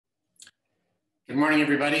Good morning,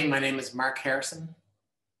 everybody. My name is Mark Harrison.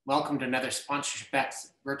 Welcome to another Sponsorship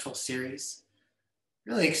X virtual series.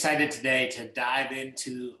 Really excited today to dive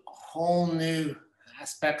into a whole new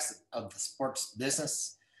aspects of the sports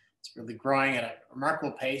business. It's really growing at a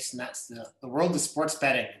remarkable pace, and that's the world of sports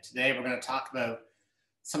betting. And today we're going to talk about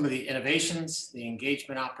some of the innovations, the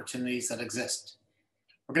engagement opportunities that exist.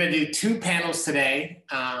 We're going to do two panels today,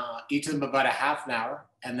 each of them about a half an hour,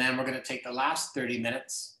 and then we're going to take the last 30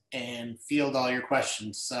 minutes and field all your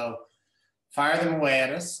questions. So fire them away at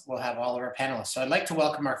us. We'll have all of our panelists. So I'd like to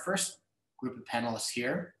welcome our first group of panelists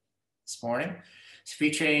here this morning. It's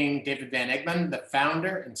featuring David Van Egmond, the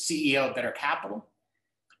founder and CEO of Better Capital,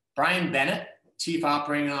 Brian Bennett, Chief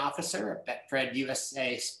Operating Officer at Betfred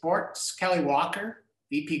USA Sports, Kelly Walker,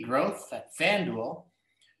 VP Growth at FanDuel,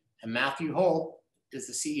 and Matthew Holt is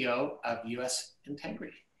the CEO of US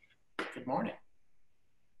Integrity. Good morning.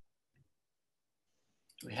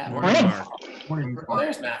 We have morning, Mark. Morning. Oh,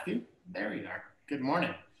 there's Matthew. There we are. Good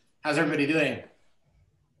morning. How's everybody doing?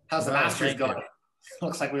 How's the Masters going?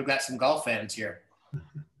 Looks like we've got some golf fans here.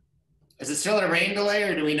 Is it still in a rain delay,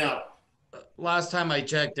 or do we know? Last time I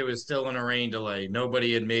checked, it was still in a rain delay.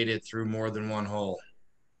 Nobody had made it through more than one hole.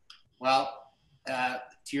 Well, to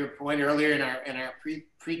your point earlier in our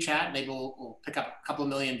pre-chat, maybe we'll pick up a couple of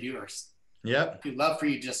million viewers. Yep. We'd love for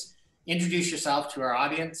you to just introduce yourself to our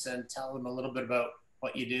audience and tell them a little bit about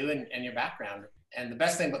what you do and your background. And the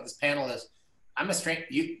best thing about this panel is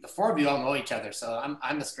the four of you all know each other, so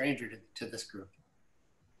I'm a stranger to this group.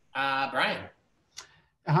 Brian.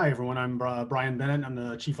 Hi, everyone. I'm Brian Bennett. I'm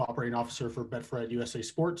the Chief Operating Officer for Betfred USA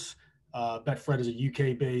Sports. Betfred is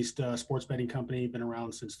a UK-based sports betting company, been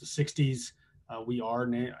around since the 60s. We are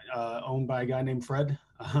owned by a guy named Fred,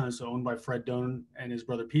 so owned by Fred Doan and his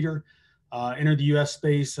brother Peter. Entered the US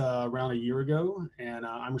space around a year ago, and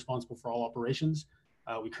I'm responsible for all operations.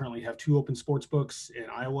 We currently have 2 open sports books in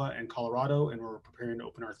Iowa and Colorado, and we're preparing to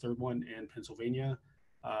open our 3rd one in Pennsylvania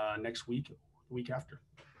next week, the week after.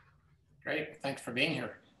 Great. Thanks for being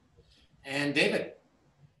here. And David.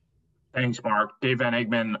 Thanks, Mark. Dave Van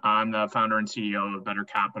Egmond. I'm the founder and CEO of Better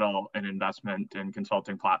Capital, an investment and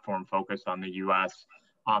consulting platform focused on the U.S.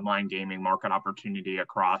 online gaming market opportunity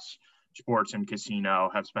across sports and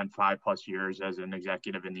casino. Have spent 5+ years as an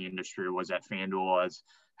executive in the industry, was at FanDuel as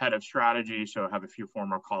head of strategy, so I have a few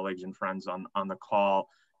former colleagues and friends on the call,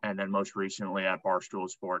 and then most recently at Barstool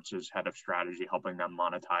Sports as head of strategy, helping them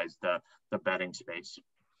monetize the betting space.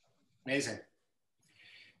 Amazing.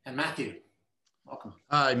 And Matthew. Welcome.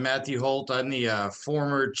 Hi, Matthew Holt. I'm the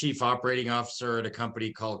former chief operating officer at a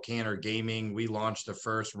company called Cantor Gaming. We launched the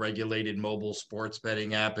first regulated mobile sports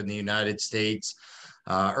betting app in the United States.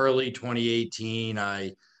 Early 2018,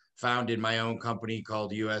 I founded my own company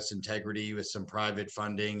called US Integrity with some private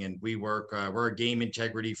funding, and we're a game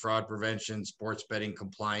integrity, fraud prevention, sports betting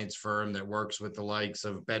compliance firm that works with the likes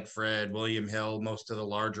of Betfred, William Hill, most of the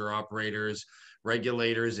larger operators,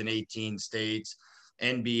 regulators in 18 states,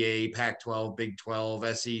 NBA, Pac-12, Big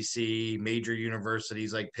 12, SEC, major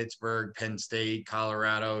universities like Pittsburgh, Penn State,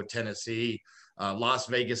 Colorado, Tennessee, Las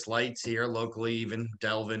Vegas Lights here locally, even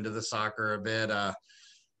delve into the soccer a bit.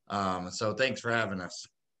 So thanks for having us.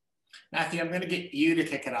 Matthew, I'm going to get you to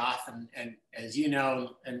kick it off. And as you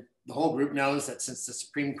know, and the whole group knows that since the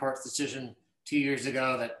Supreme Court's decision 2 years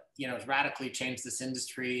ago that, has radically changed this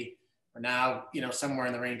industry, we're now, somewhere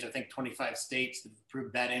in the range, I think 25 states that have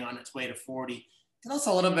approved betting, on its way to 40. Tell us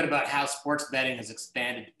a little bit about how sports betting has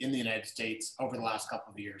expanded in the United States over the last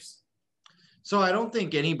couple of years. So I don't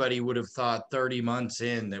think anybody would have thought 30 months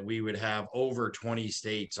in that we would have over 20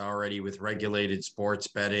 states already with regulated sports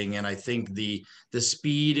betting. And I think the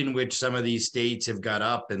speed in which some of these states have got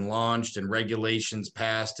up and launched and regulations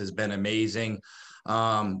passed has been amazing.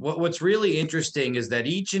 What's really interesting is that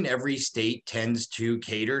each and every state tends to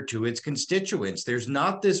cater to its constituents. There's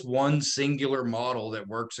not this one singular model that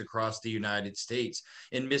works across the United States.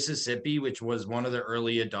 In Mississippi, which was one of the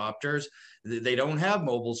early adopters, they don't have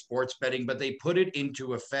mobile sports betting, but they put it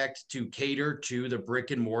into effect to cater to the brick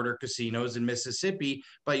and mortar casinos in Mississippi.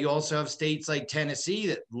 But you also have states like Tennessee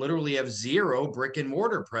that literally have 0 brick and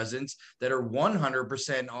mortar presence that are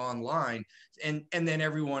 100% online, and then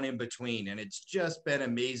everyone in between. And it's just been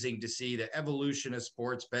amazing to see the evolution of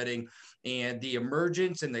sports betting and the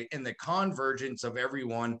emergence and the convergence of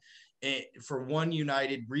everyone for one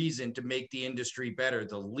united reason to make the industry better.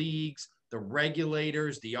 The leagues, the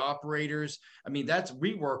regulators, the operators. I mean,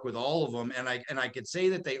 we work with all of them, and I could say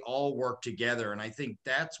that they all work together. And I think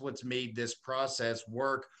that's what's made this process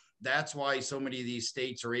work. That's why so many of these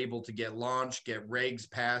states are able to get launched, get regs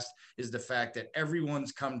passed, is the fact that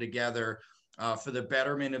everyone's come together for the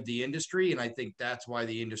betterment of the industry. And I think that's why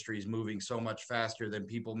the industry is moving so much faster than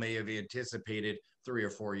people may have anticipated 3 or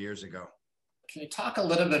 4 years ago. Can you talk a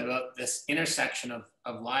little bit about this intersection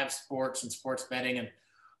of live sports and sports betting, and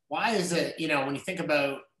why is it, when you think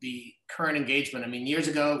about the current engagement, I mean, years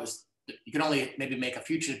ago it was, you could only maybe make a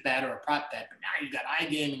futures bet or a prop bet, but now you've got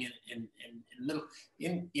iGaming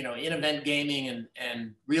in-event gaming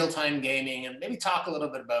and real-time gaming, and maybe talk a little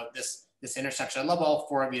bit about this intersection. I'd love all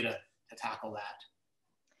four of you to tackle that.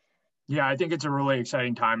 Yeah, I think it's a really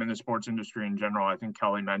exciting time in the sports industry in general. I think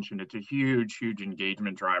Kelly mentioned it's a huge, huge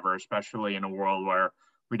engagement driver, especially in a world where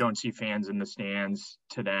we don't see fans in the stands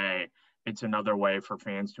today. It's another way for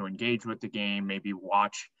fans to engage with the game, maybe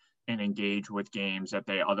watch and engage with games that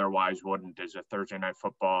they otherwise wouldn't, as a Thursday night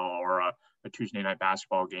football or a Tuesday night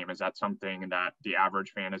basketball game. Is that something that the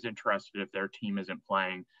average fan is interested if their team isn't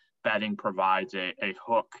playing? Betting provides a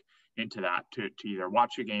hook into that to either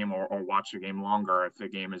watch a game or watch the game longer if the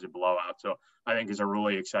game is a blowout. So I think it's a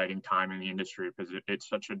really exciting time in the industry because it's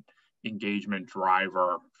such an engagement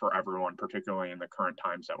driver for everyone, particularly in the current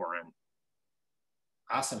times that we're in.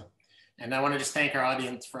 Awesome. And I want to just thank our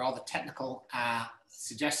audience for all the technical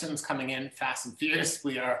suggestions coming in fast and furious.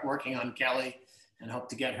 We are working on Kelly and hope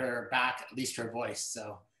to get her back, at least her voice.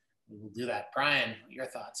 So we will do that. Brian, your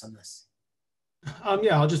thoughts on this?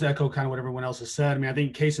 Yeah, I'll just echo kind of what everyone else has said. I mean, I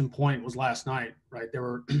think case in point was last night, right? There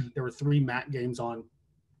were 3 MAC games on.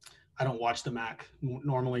 I don't watch the MAC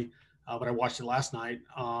normally, but I watched it last night,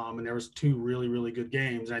 and there was 2 really, really good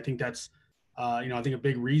games. And I think that's, I think a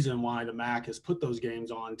big reason why the MAC has put those games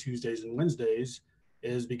on Tuesdays and Wednesdays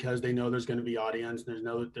is because they know there's going to be audience. There's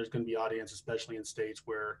going to be audience, especially in states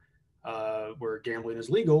where gambling is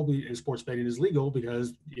legal and sports betting is legal,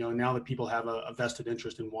 because now that people have a vested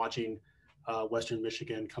interest in watching Western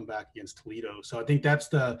Michigan come back against Toledo. So I think that's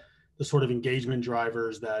the sort of engagement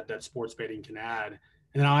drivers that sports betting can add.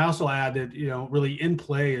 And then I also add that, really in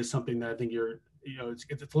play is something that I think it's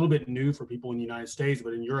a little bit new for people in the United States,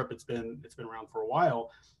 but in Europe it's been around for a while.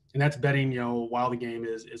 And that's betting, while the game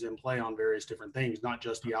is in play on various different things, not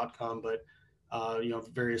just the outcome, but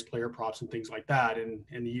various player props and things like that. And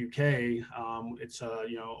in the UK, it's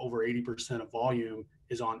over 80% of volume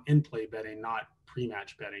is on in-play betting, not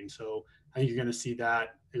pre-match betting. So I think you're going to see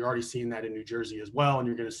that. You're already seeing that in New Jersey as well, and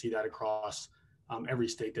you're going to see that across every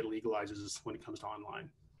state that legalizes when it comes to online.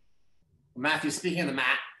 Well, Matthew, speaking of the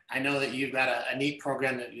MAC, I know that you've got a neat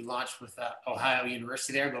program that you launched with Ohio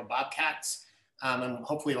University there, Go Bobcats, and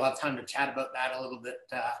hopefully we'll have time to chat about that a little bit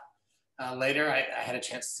later. I had a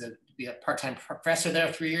chance to be a part-time professor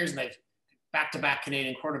there 3 years, and I've back-to-back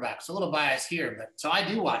Canadian quarterbacks. So a little bias here, but so I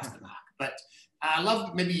do watch the MAC. But I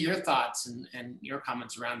love maybe your thoughts and your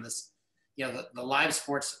comments around this, the live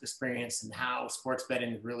sports experience and how sports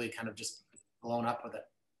betting is really kind of just blown up with it.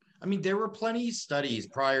 I mean, there were plenty of studies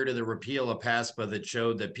prior to the repeal of PASPA that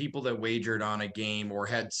showed that people that wagered on a game or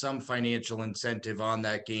had some financial incentive on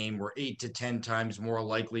that game were 8 to 10 times more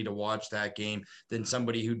likely to watch that game than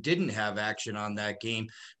somebody who didn't have action on that game.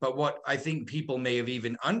 But what I think people may have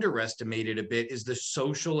even underestimated a bit is the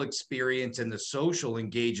social experience and the social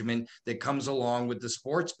engagement that comes along with the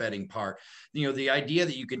sports betting part. The idea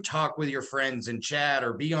that you can talk with your friends and chat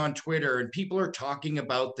or be on Twitter and people are talking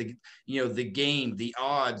about the game, the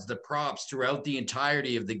odds, the props throughout the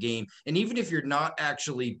entirety of the game. And even if you're not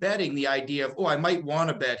actually betting, the idea of, I might want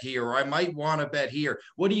to bet here, or I might want to bet here.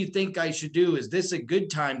 What do you think I should do? Is this a good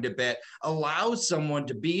time to bet? Allows someone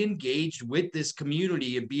to be engaged with this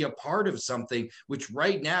community and be a part of something, which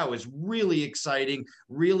right now is really exciting,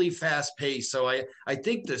 really fast paced. So I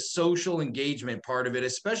think the social engagement part of it,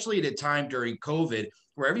 especially at a time during COVID,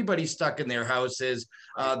 where everybody's stuck in their houses,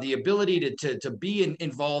 the ability to be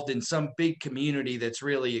involved in some big community that's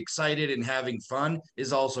really excited and having fun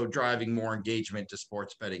is also driving more engagement to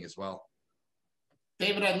sports betting as well.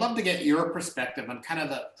 David, I'd love to get your perspective on kind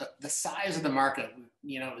of the size of the market.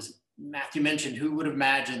 As Matthew mentioned, who would have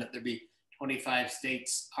imagined that there'd be 25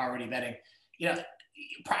 states already betting?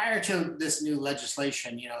 Prior to this new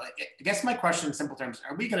legislation, I guess my question in simple terms,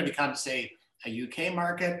 are we going to become, say, a UK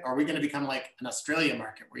market, or are we going to become like an Australia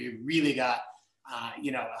market where you really got,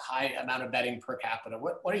 a high amount of betting per capita?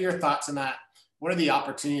 What are your thoughts on that? What are the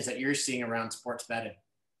opportunities that you're seeing around sports betting?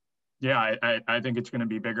 Yeah, I think it's going to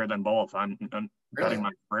be bigger than both. I'm betting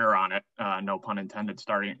my career on it. No pun intended.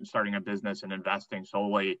 Starting a business and investing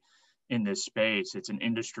solely in this space. It's an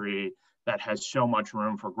industry that has so much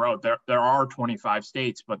room for growth. There are 25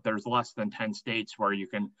 states, but there's less than 10 states where you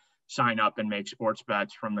can sign up and make sports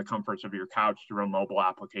bets from the comforts of your couch through a mobile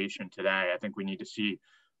application today. I think we need to see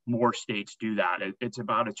more states do that. It's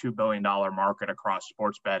about a $2 billion market across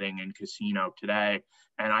sports betting and casino today.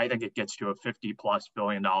 And I think it gets to a $50+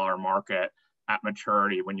 billion market at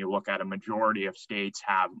maturity when you look at a majority of states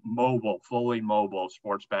have fully mobile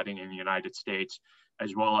sports betting in the United States,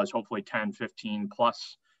 as well as hopefully 10, 15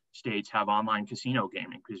 plus states have online casino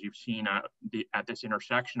gaming, because you've seen at this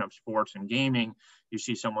intersection of sports and gaming, you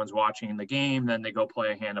see someone's watching the game, then they go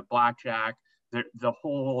play a hand of blackjack. The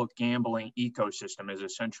whole gambling ecosystem is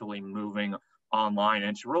essentially moving online.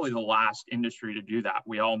 And it's really the last industry to do that.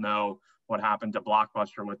 We all know what happened to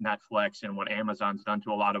Blockbuster with Netflix and what Amazon's done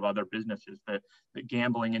to a lot of other businesses. The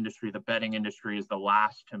gambling industry, the betting industry is the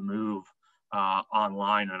last to move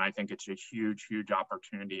online. And I think it's a huge, huge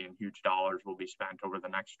opportunity, and huge dollars will be spent over the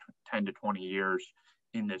next 10 to 20 years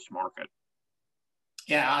in this market.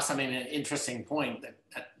 Yeah, awesome. I mean, an interesting point that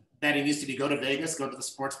betting used to be go to Vegas, go to the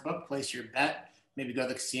sports book, place your bet, maybe go to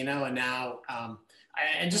the casino. And now,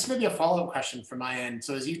 and just maybe a follow-up question from my end.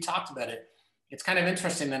 So as you talked about it, it's kind of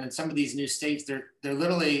interesting that in some of these new states, they're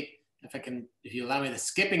literally, if you allow me, the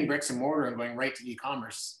skipping bricks and mortar and going right to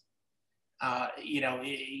e-commerce.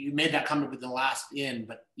 You made that comment with the last in,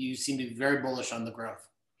 but you seem to be very bullish on the growth.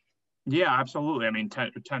 Yeah, absolutely. I mean,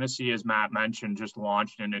 Tennessee, as Matt mentioned, just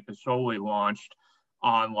launched, and it is solely launched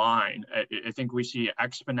online. I think we see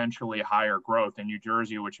exponentially higher growth in New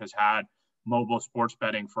Jersey, which has had mobile sports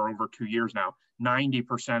betting for over 2 years now.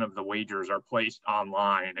 90% of the wagers are placed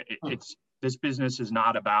online. This business is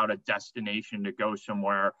not about a destination to go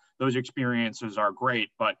somewhere. Those experiences are great,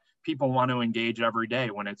 but people want to engage every day.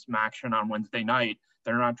 When it's action on Wednesday night,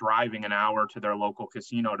 they're not driving an hour to their local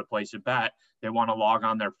casino to place a bet. They want to log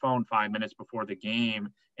on their phone 5 minutes before the game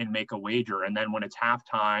and make a wager. And then when it's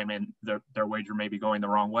halftime and their wager may be going the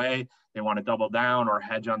wrong way, they want to double down or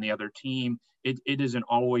hedge on the other team. It is an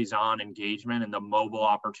always on engagement, and the mobile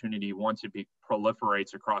opportunity, once it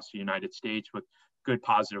proliferates across the United States with good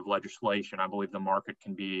positive legislation, I believe the market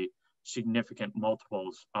can be significant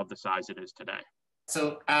multiples of the size it is today.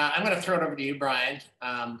 So I'm going to throw it over to you, Brian.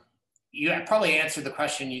 You probably answered the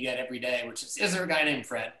question you get every day, which is there a guy named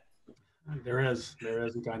Fred? There is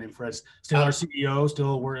a guy named Fred. Still our CEO,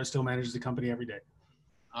 still manages the company every day.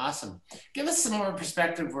 Awesome. Give us some more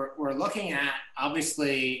perspective. We're looking at,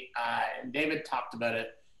 obviously, and David talked about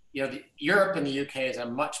it, Europe and the UK is a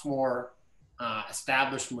much more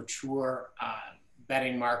established, mature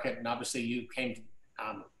betting market. And obviously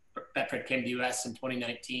Betfred came to the US in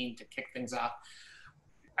 2019 to kick things off.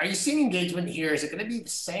 Are you seeing engagement here? Is it going to be the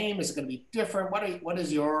same? Is it going to be different? What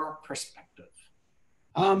is your perspective?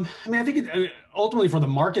 I think ultimately for the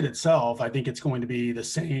market itself, I think it's going to be the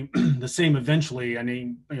same, eventually. I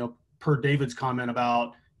mean, per David's comment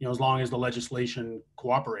about, as long as the legislation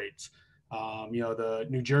cooperates, the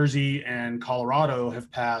New Jersey and Colorado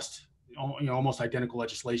have passed, almost identical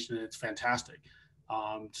legislation, and it's fantastic.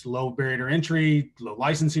 It's low barrier to entry, low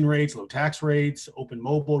licensing rates, low tax rates, open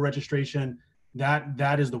mobile registration.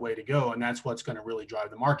 That is the way to go, and that's what's going to really drive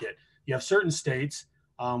the market. You have certain states.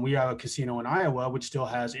 We have a casino in Iowa, which still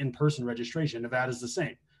has in-person registration. Nevada's the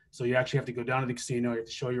same. So you actually have to go down to the casino. You have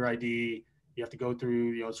to show your ID. You have to go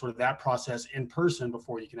through, sort of that process in person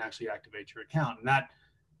before you can actually activate your account. And that,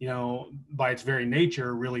 by its very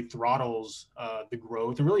nature, really throttles the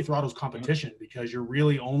growth and really throttles competition, because you're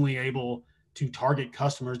really only able to target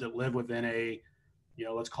customers that live within a,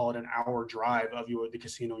 let's call it an hour drive of the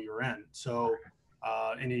casino you're in. So,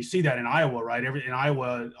 and you see that in Iowa, right? In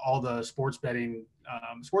Iowa, all the sports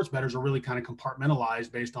bettors are really kind of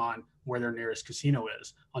compartmentalized based on where their nearest casino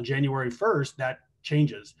is. On January 1st, that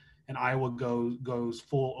changes, and Iowa goes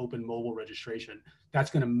full open mobile registration. That's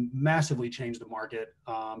going to massively change the market.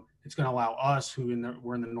 It's going to allow us,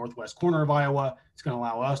 we're in the northwest corner of Iowa, it's going to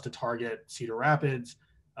allow us to target Cedar Rapids,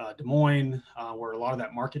 Des Moines, where a lot of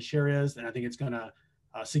that market share is, and I think it's going to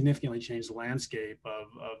significantly change the landscape of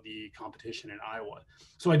the competition in Iowa.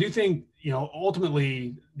 So I do think,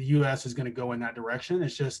 ultimately the U.S. is going to go in that direction.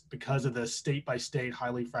 It's just because of the state by state,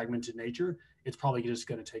 highly fragmented nature, it's probably just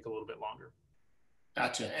going to take a little bit longer.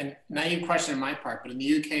 Gotcha. And now you question my part, but in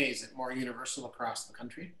the UK, is it more universal across the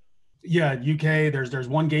country? Yeah, UK, there's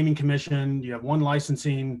one gaming commission. You have one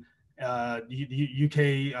licensing.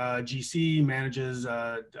 UK GC manages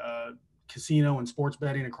casino and sports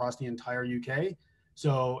betting across the entire UK.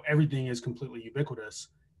 So everything is completely ubiquitous.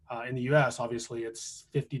 In the US, obviously, it's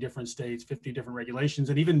 50 different states, 50 different regulations,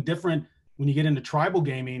 and even different when you get into tribal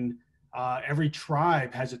gaming. Every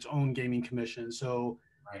tribe has its own gaming commission. So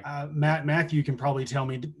Matthew can probably tell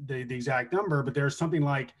me the exact number, but there's something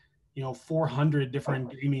like 400 different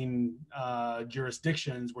gaming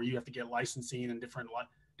jurisdictions where you have to get licensing and different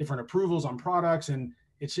approvals on products, and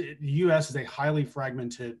the U.S. is a highly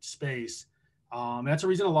fragmented space. That's the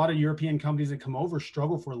reason a lot of European companies that come over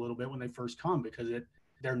struggle for a little bit when they first come, because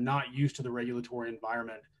they're not used to the regulatory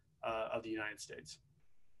environment of the United States.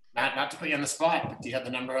 Matt, not to put you on the spot, but do you have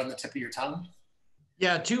the number on the tip of your tongue?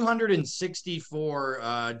 Yeah,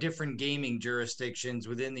 264 different gaming jurisdictions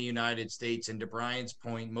within the United States. And to Brian's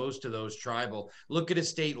point, most of those tribal. Look at a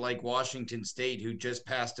state like Washington State, who just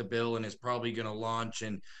passed a bill and is probably going to launch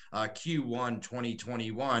in Q1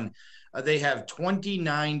 2021. They have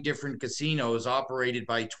 29 different casinos operated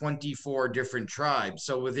by 24 different tribes.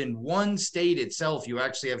 So within one state itself, you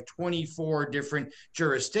actually have 24 different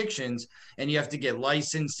jurisdictions, and you have to get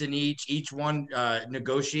licensed in each. Each one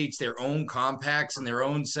negotiates their own compacts and their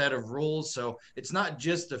own set of rules. So it's not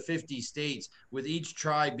just the 50 states, with each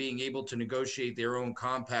tribe being able to negotiate their own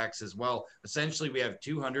compacts as well. Essentially, we have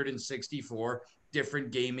 264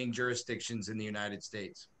 different gaming jurisdictions in the United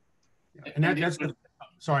States. And that's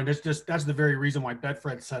the very reason why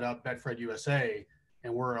Betfred set up Betfred USA,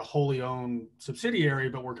 and we're a wholly owned subsidiary,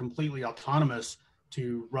 but we're completely autonomous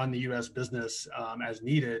to run the U.S. business as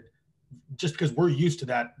needed, just because we're used to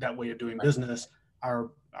that way of doing business.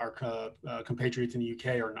 Our compatriots in the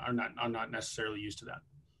UK are not necessarily used to that.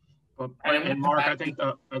 And Mark, I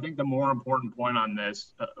think the more important point on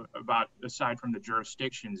this, about aside from the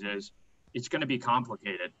jurisdictions, is it's going to be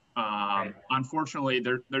complicated. Unfortunately,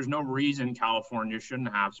 there's no reason California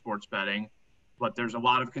shouldn't have sports betting, but there's a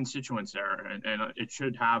lot of constituents there, and it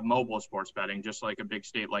should have mobile sports betting, just like a big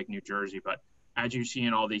state like New Jersey. But as you see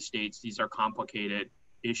in all these states, these are complicated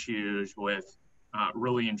issues with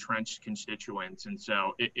really entrenched constituents. And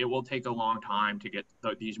so it will take a long time to get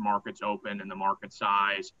these markets open and the market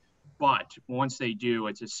size. But once they do,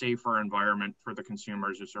 it's a safer environment for the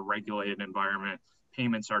consumers. It's a regulated environment.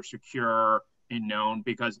 Payments are secure and known,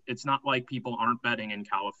 because it's not like people aren't betting in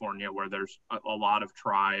California, where there's a lot of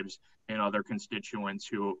tribes and other constituents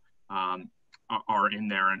who are in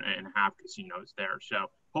there and have casinos there. So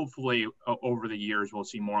hopefully over the years, we'll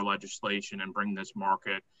see more legislation and bring this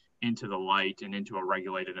market into the light and into a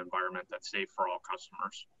regulated environment that's safe for all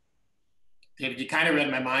customers. David, you kind of read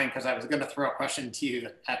my mind, because I was going to throw a question to you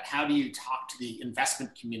at how do you talk to the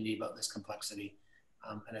investment community about this complexity?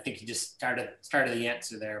 And I think you just started the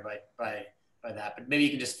answer there by that, but maybe you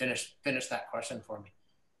can just finish that question for me.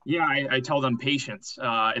 Yeah, I tell them patience.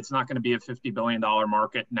 It's not going to be a $50 billion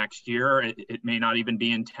market next year. It may not even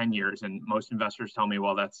be in 10 years. And most investors tell me,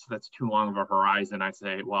 well, that's too long of a horizon. I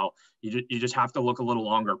say, well, you just have to look a little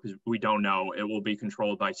longer, because we don't know. It will be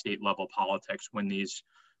controlled by state level politics when these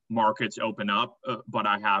markets open up. But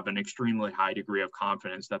I have an extremely high degree of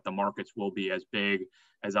confidence that the markets will be as big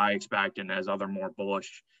as I expect, and as other more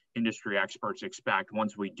bullish industry experts expect.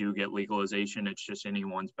 Once we do get legalization, it's just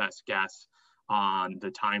anyone's best guess on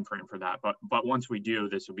the time frame for that. But once we do,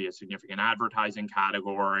 this will be a significant advertising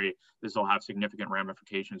category. This will have significant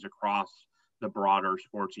ramifications across the broader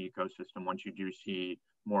sports ecosystem once you do see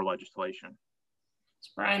more legislation.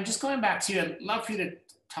 So Brian, just going back to you, I'd love for you to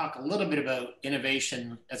talk a little bit about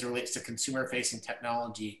innovation as it relates to consumer-facing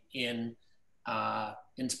technology in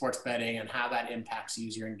sports betting, and how that impacts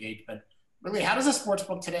user engagement. Really, how does a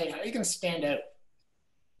sportsbook today, how are you going to stand out?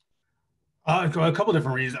 A couple of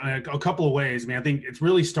different reasons, a couple of ways. I mean, I think it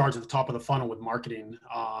really starts at the top of the funnel with marketing.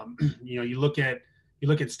 You look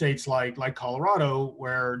at states like Colorado,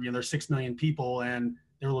 where there's 6 million people, and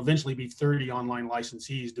there will eventually be 30 online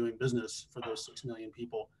licensees doing business for those 6 million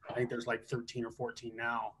people. I think there's like 13 or 14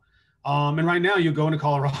 now. And right now, you go into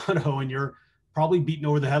Colorado and you're probably beaten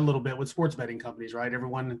over the head a little bit with sports betting companies, right?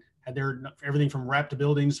 Everyone had everything from wrapped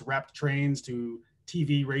buildings to wrapped trains to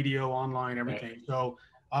TV, radio, online, everything. Right. So,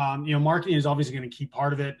 marketing is obviously going to be a key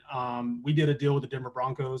part of it. We did a deal with the Denver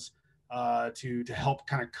Broncos to help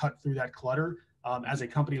kind of cut through that clutter. As a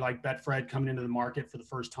company like Betfred coming into the market for the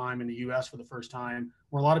first time in the U.S. for the first time,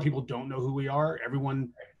 where a lot of people don't know who we are.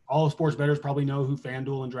 All of sports bettors probably know who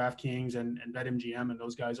FanDuel and DraftKings and BetMGM and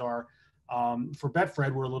those guys are. For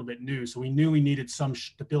Betfred, we're a little bit new, so we knew we needed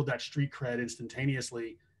to build that street cred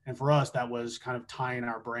instantaneously. And for us, that was kind of tying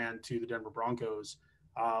our brand to the Denver Broncos,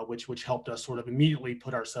 which helped us sort of immediately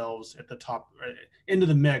put ourselves at the top, into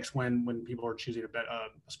the mix when people are choosing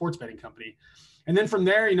a sports betting company. And then from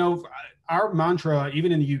there, our mantra,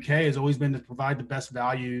 even in the UK, has always been to provide the best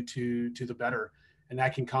value to the bettor. And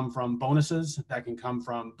that can come from bonuses, that can come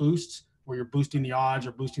from boosts, where you're boosting the odds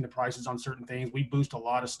or boosting the prices on certain things. We boost a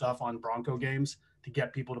lot of stuff on Bronco games to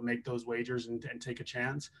get people to make those wagers and take a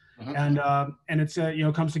chance. Mm-hmm. And it's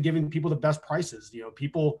comes to giving people the best prices.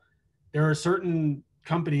 There are certain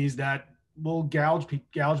companies that will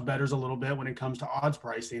gouge bettors a little bit when it comes to odds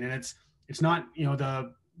pricing, and it's not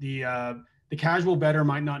the the casual bettor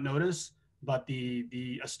might not notice, but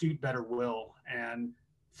the astute bettor will. And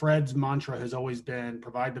Fred's mantra has always been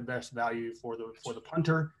provide the best value for the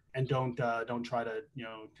punter, and don't try to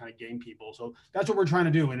kind of game people. So that's what we're trying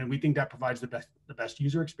to do, and we think that provides the best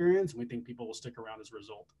user experience, and we think people will stick around as a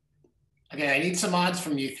result. Okay, I need some odds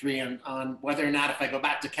from you three on whether or not, if I go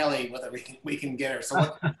back to Kelly, whether we can get her.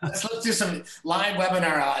 So let's do some live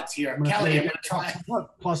webinar odds here. Kelly, I'm going to try.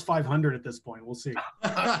 Plus 500 at this point. We'll see.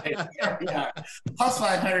 Okay, yeah. Plus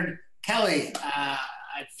 500. Kelly,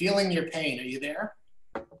 I'm feeling your pain. Are you there?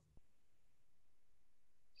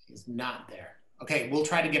 She's not there. Okay, we'll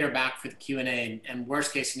try to get her back for the Q&A, and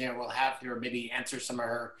worst case scenario, we'll have her maybe answer some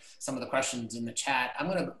of the questions in the chat. I'm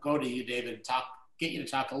going to go to you, David, get you to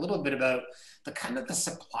talk a little bit about the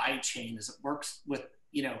supply chain as it works with,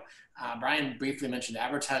 Brian briefly mentioned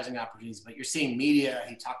advertising opportunities, but you're seeing media.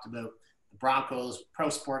 He talked about the Broncos, pro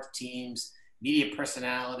sports teams, media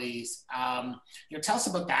personalities. Tell us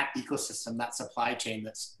about that ecosystem, that supply chain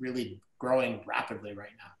that's really growing rapidly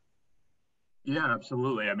right now. Yeah,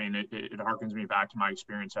 absolutely. I mean, it harkens me back to my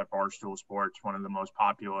experience at Barstool Sports, one of the most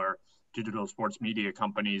popular digital sports media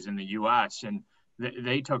companies in the US. And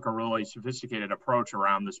they took a really sophisticated approach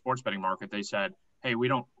around the sports betting market. They said, hey, we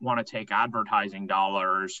don't want to take advertising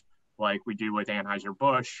dollars like we do with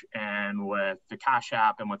Anheuser-Busch and with the Cash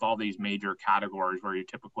App and with all these major categories where you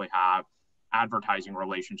typically have advertising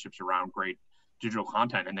relationships around great digital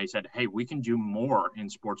content. And they said, hey, we can do more in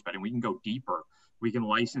sports betting. We can go deeper. We can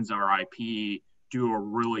license our IP, do a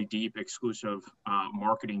really deep exclusive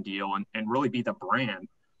marketing deal, and really be the brand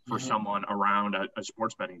for someone around a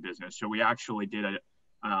sports betting business. So we actually did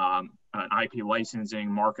an IP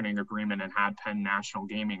licensing marketing agreement and had Penn National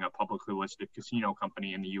Gaming, a publicly listed casino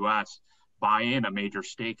company in the US, buy in a major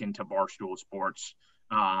stake into Barstool Sports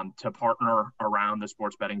to partner around the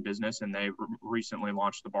sports betting business. And they recently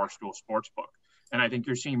launched the Barstool Sportsbook. And I think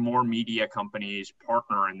you're seeing more media companies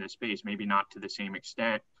partner in this space, maybe not to the same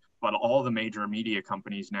extent, but all the major media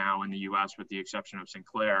companies now in the US, with the exception of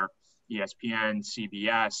Sinclair, ESPN,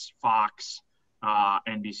 CBS, Fox,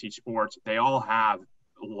 NBC Sports, they all have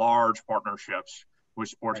large partnerships with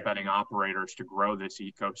sports betting operators to grow this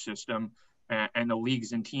ecosystem. And the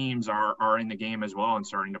leagues and teams are in the game as well and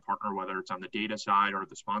starting to partner, whether it's on the data side or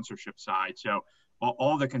the sponsorship side. So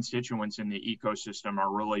all the constituents in the ecosystem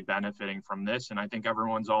are really benefiting from this. And I think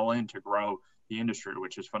everyone's all in to grow the industry,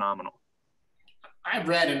 which is phenomenal. I've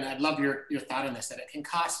read, and I'd love your thought on this, that it can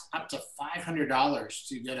cost up to $500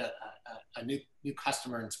 to get a new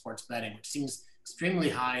customer in sports betting, which seems extremely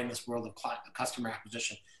high in this world of customer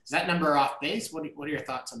acquisition. Is that number off base? What are your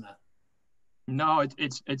thoughts on that? No,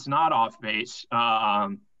 it's not off base,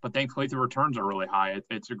 but thankfully the returns are really high.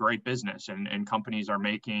 It's a great business, and companies are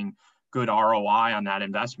making good ROI on that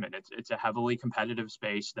investment. It's a heavily competitive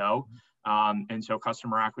space, though, and so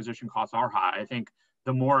customer acquisition costs are high. I think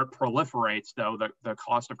the more it proliferates, though, the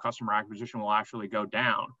cost of customer acquisition will actually go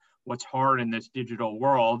down. What's hard in this digital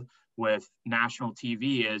world with national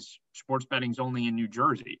TV is sports betting's only in New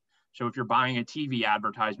Jersey. So if you're buying a TV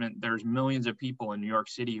advertisement, there's millions of people in New York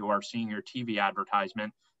City who are seeing your TV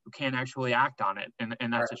advertisement who can't actually act on it. And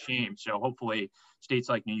that's a shame. So hopefully states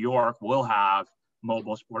like New York will have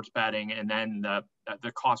mobile sports betting, and then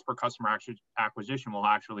the cost per customer acquisition will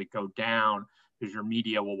actually go down because your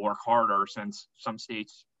media will work harder, since some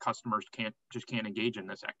states customers can't engage in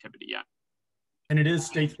this activity yet. And it is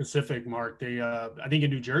state specific, Mark. They, I think in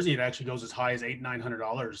New Jersey, it actually goes as high as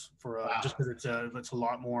 $800-900 for just because it's a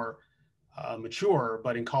lot more mature.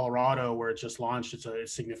 But in Colorado, where it just launched,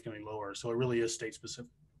 it's significantly lower. So it really is state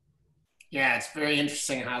specific. Yeah, it's very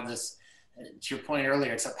interesting how this, to your point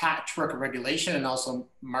earlier, it's a patchwork of regulation and also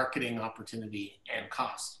marketing opportunity and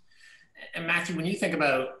cost. And Matthew, when you think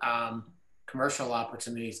about commercial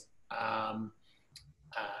opportunities, I'm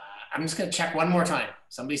just going to check one more time.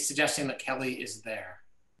 Somebody's suggesting that Kelly is there.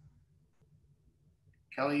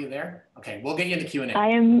 Kelly, you there? Okay, we'll get you in the Q&A. I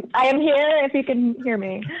am here if you can hear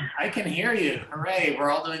me. I can hear you. Hooray, we're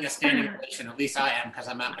all doing a standing ovation. At least I am, because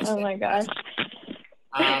I'm at my Oh my gosh.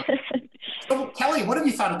 So Kelly, what have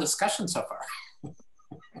you thought of the discussion so far?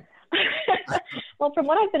 Well, from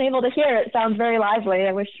what I've been able to hear, it sounds very lively.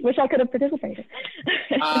 I wish I could have participated.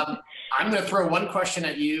 I'm going to throw one question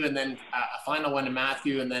at you, and then a final one to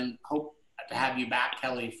Matthew, and then hope to have you back,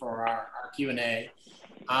 Kelly, for our Q&A.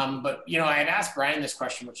 But, I had asked Brian this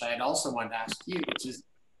question, which I had also wanted to ask you, which is,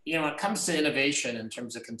 when it comes to innovation in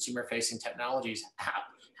terms of consumer-facing technologies,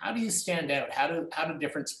 how do you stand out? How do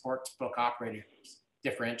different sportsbook operators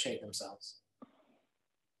differentiate themselves?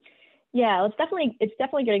 Yeah, it's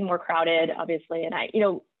definitely getting more crowded, obviously. And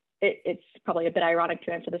it's probably a bit ironic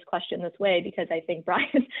to answer this question this way because I think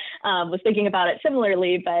Brian was thinking about it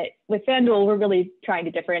similarly, but with FanDuel, we're really trying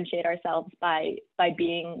to differentiate ourselves by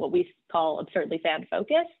being what we call absurdly fan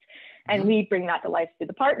focused. And we bring that to life through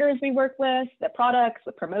the partners we work with, the products,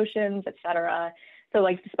 the promotions, et cetera. So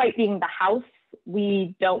like, despite being the house,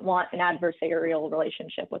 we don't want an adversarial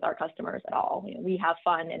relationship with our customers at all. You know, we have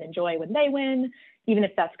fun and enjoy when they win, even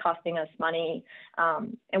if that's costing us money.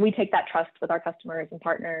 And we take that trust with our customers and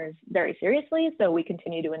partners very seriously. So we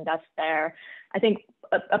continue to invest there. I think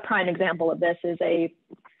a prime example of this is a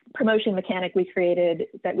promotion mechanic we created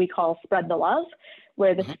that we call Spread the Love,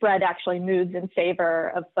 where the spread actually moves in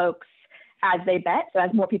favor of folks as they bet. So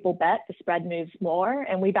as more people bet, the spread moves more.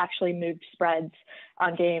 And we've actually moved spreads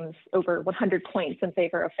on games over 100 points in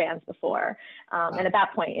favor of fans before. And at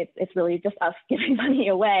that point, it's really just us giving money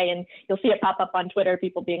away. And you'll see it pop up on Twitter,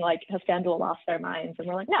 people being like, has FanDuel lost their minds? And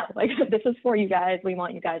we're like, no, like this is for you guys. We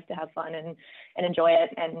want you guys to have fun and enjoy it.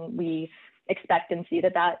 And we expect and see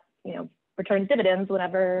that, you know, returns dividends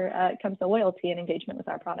whenever it comes to loyalty and engagement with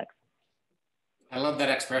our products. I love that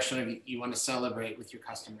expression of you want to celebrate with your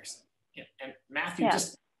customers. Yeah. And Matthew,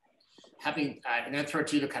 just having, and then throw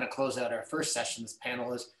to you to kind of close out our first session, this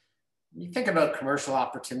panel is, when you think about commercial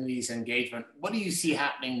opportunities and engagement, what do you see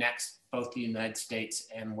happening next, both the United States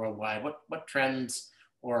and worldwide? What trends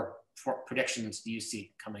or predictions do you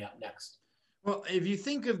see coming up next? Well, if you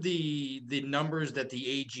think of the numbers that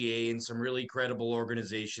the AGA and some really credible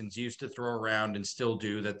organizations used to throw around and still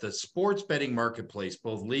do, that the sports betting marketplace,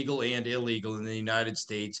 both legal and illegal in the United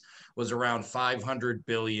States, was around $500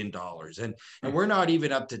 billion. And we're not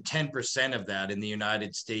even up to 10% of that in the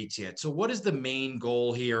United States yet. So what is the main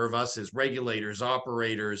goal here of us as regulators,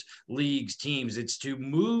 operators, leagues, teams? It's to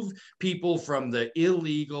move people from the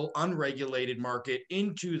illegal, unregulated market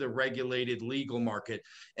into the regulated legal market.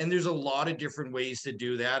 And there's a lot of different ways to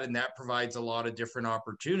do that, and that provides a lot of different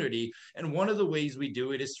opportunity. And one of the ways we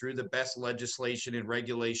do it is through the best legislation and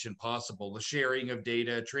regulation possible, the sharing of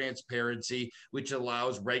data, transparency, which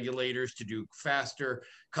allows regulators to do faster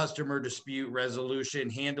customer dispute resolution,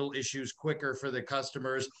 handle issues quicker for the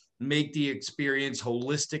customers, make the experience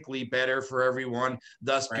holistically better for everyone.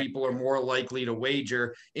 Thus, people are more likely to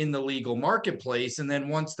wager in the legal marketplace. And then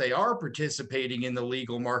once they are participating in the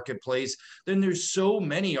legal marketplace, then there's so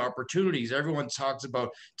many opportunities. Everyone talks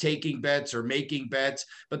about taking bets or making bets,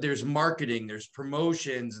 but there's marketing, there's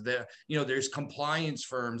promotions, there's compliance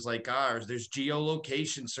firms like ours, there's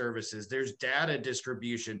geolocation services, there's data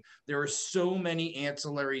distribution. There are so many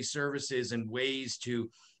ancillary services and ways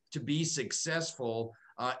to be successful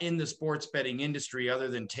in the sports betting industry other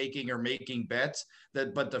than taking or making bets.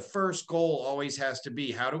 But the first goal always has to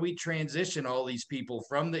be, how do we transition all these people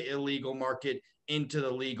from the illegal market into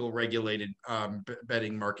the legal regulated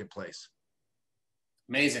betting marketplace?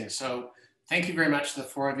 Amazing. So thank you very much to the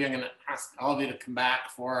four of you. I'm going to ask all of you to come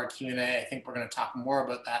back for our Q&A. I think we're going to talk more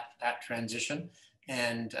about that transition.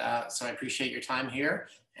 And so I appreciate your time here,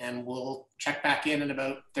 and we'll check back in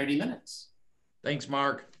about 30 minutes. Thanks,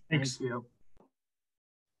 Mark. Thanks. Thank you.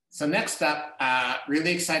 So next up,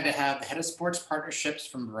 really excited to have the head of sports partnerships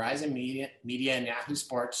from Verizon Media and Yahoo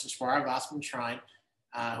Sports, Ishwara, Glassman, Chrein,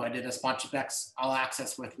 who I did a Sponsorship X All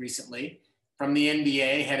Access with recently. From the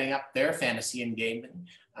NBA, heading up their fantasy and gaming,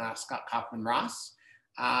 Scott Kaufman-Ross.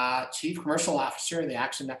 Chief Commercial Officer of the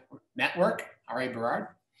Action Network, Ari Berard.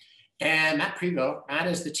 And Matt Prevost. Matt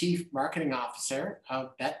is the Chief Marketing Officer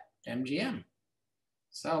of BetMGM.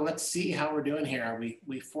 So let's see how we're doing here. Are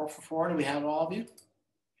we 4 for 4? Do we have all of you?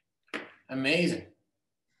 Amazing.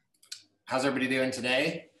 How's everybody doing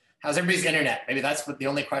today? How's everybody's internet? Maybe that's the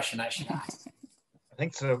only question I should ask. I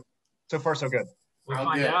think so. So far, so good. We'll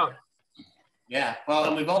find out. Yeah. Well,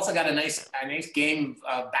 and we've also got a nice game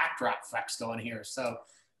backdrop flex going here. So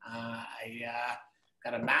I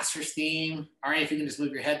got a Masters theme. All right, if you can just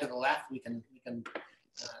move your head to the left, we can.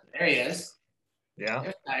 There he is. Yeah.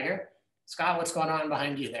 There's Tiger. Scott, what's going on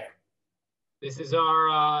behind you there? This is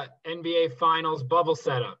our NBA Finals bubble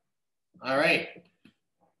setup. All right.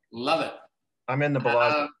 Love it. I'm in the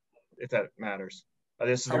Bellagio, if that matters.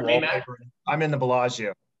 This is the wallpaper. I'm in the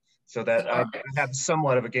Bellagio, so that I have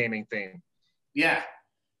somewhat of a gaming theme. Yeah.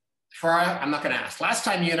 I'm not going to ask. Last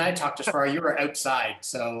time you and I talked, Ishwara, you were outside.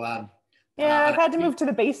 So yeah, I've had to move to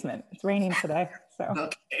the basement. It's raining today. So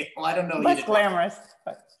okay. Well, I don't know. Less glamorous.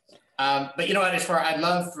 But you know what, Ishwara, I'd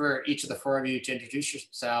love for each of the four of you to introduce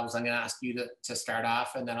yourselves. I'm going to ask you to start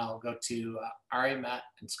off, and then I'll go to Ari, Matt,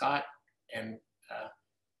 and Scott. And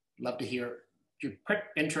love to hear your quick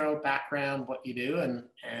intro, background, what you do,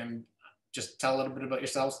 and just tell a little bit about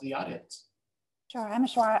yourselves to the audience. Sure, I'm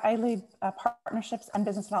Ishwara. I lead partnerships and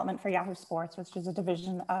business development for Yahoo Sports, which is a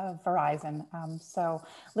division of Verizon. So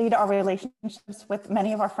lead our relationships with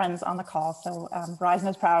many of our friends on the call. So Verizon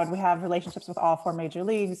is proud. We have relationships with all 4 major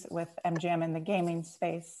leagues, with MGM in the gaming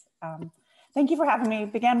space. Thank you for having me.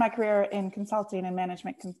 Began my career in consulting and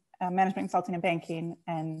management consulting and banking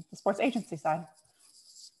and the sports agency side.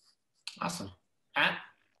 Awesome.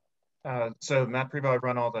 Matt? So Matt Prevo, I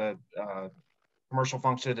run all the commercial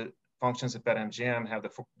functions at BetMGM, have the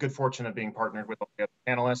good fortune of being partnered with all the other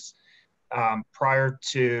panelists. Prior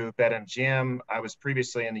to BetMGM, I was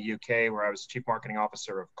previously in the UK where I was Chief Marketing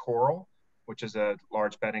Officer of Coral, which is a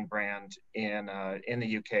large betting brand in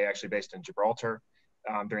the UK, actually based in Gibraltar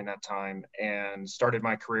during that time, and started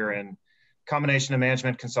my career in combination of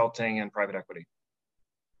management, consulting, and private equity.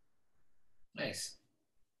 Nice.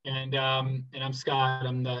 And I'm Scott.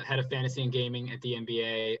 I'm the head of fantasy and gaming at the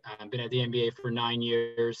NBA. I've been at the NBA for 9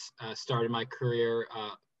 years. Started my career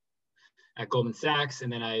at Goldman Sachs,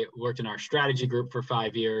 and then I worked in our strategy group for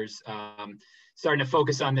 5 years. Starting to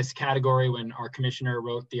focus on this category when our commissioner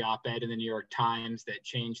wrote the op-ed in the New York Times that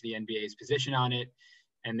changed the NBA's position on it,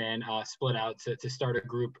 and then split out to start a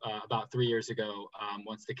group about 3 years ago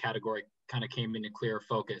once the category kind of came into clearer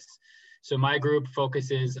focus. So my group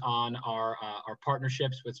focuses on our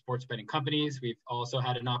partnerships with sports betting companies. We've also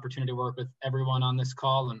had an opportunity to work with everyone on this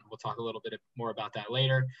call, and we'll talk a little bit more about that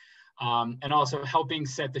later. And also helping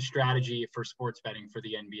set the strategy for sports betting for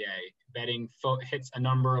the NBA. Betting hits a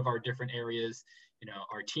number of our different areas,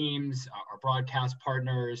 our teams, our broadcast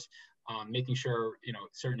partners, making sure,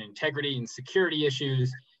 certain integrity and security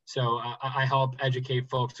issues. So I help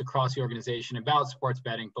educate folks across the organization about sports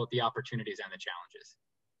betting, both the opportunities and the challenges.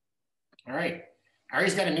 All right.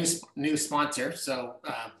 Ari's got a new sponsor, so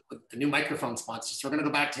the new microphone sponsor. So we're going to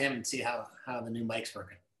go back to him and see how the new mic's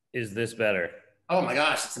working. Is this better? Oh my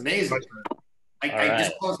gosh, it's amazing. I right.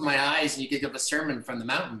 just closed my eyes and you could give a sermon from the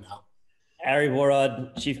mountain now. Ari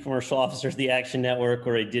Borod, Chief Commercial Officer of the Action Network.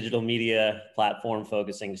 We're a digital media platform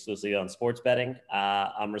focusing exclusively on sports betting.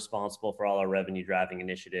 I'm responsible for all our revenue driving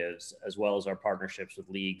initiatives, as well as our partnerships with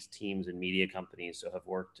leagues, teams, and media companies. So have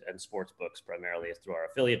worked in sports books primarily through our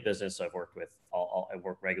affiliate business. So I've worked with I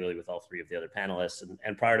work regularly with all 3 of the other panelists.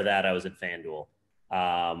 And prior to that, I was at FanDuel.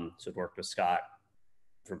 So I've worked with Scott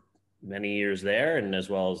for many years there, and as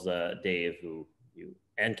well as Dave,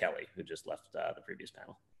 and Kelly, who just left the previous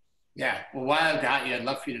panel. Yeah, well, while I've got you, I'd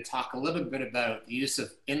love for you to talk a little bit about the use of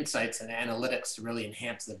insights and analytics to really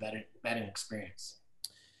enhance the betting experience.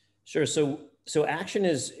 Sure. So Action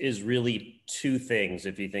is really 2 things,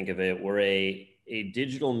 if you think of it. We're a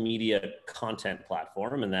digital media content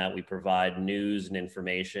platform in that we provide news and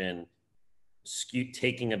information,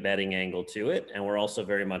 taking a betting angle to it. And we're also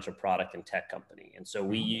very much a product and tech company. And so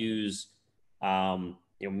we use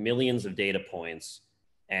millions of data points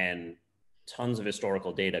and tons of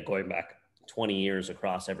historical data going back 20 years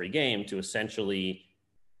across every game to essentially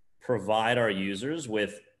provide our users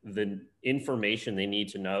with the information they need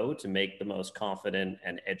to know to make the most confident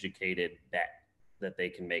and educated bet that they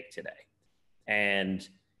can make today. And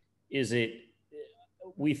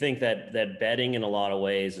we think that betting in a lot of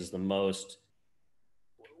ways is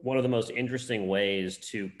one of the most interesting ways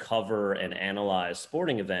to cover and analyze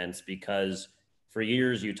sporting events, because for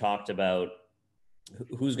years you talked about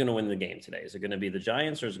who's going to win the game today. Is it going to be the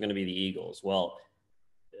Giants or is it going to be the Eagles? Well,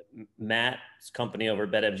 Matt's company over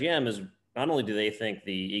at BetMGM is not only do they think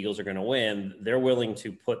the Eagles are going to win, they're willing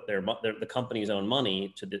to put the company's own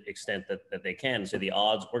money to the extent that they can. So the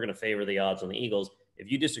odds, we're going to favor the odds on the Eagles. If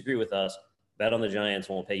you disagree with us, bet on the Giants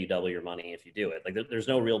and we'll pay you double your money if you do it. Like there's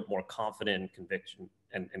no real more confident conviction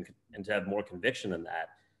and to have more conviction than that.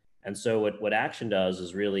 And so what Action does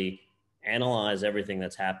is really analyze everything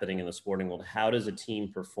that's happening in the sporting world. How does a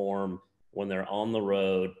team perform when they're on the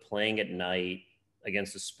road, playing at night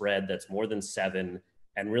against a spread that's more than 7,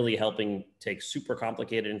 and really helping take super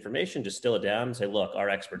complicated information, distill it down and say, look,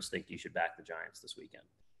 our experts think you should back the Giants this weekend.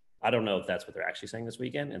 I don't know if that's what they're actually saying this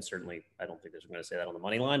weekend. And certainly I don't think they're going to say that on the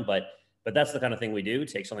money line, but that's the kind of thing we do.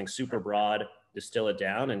 Take something super broad, distill it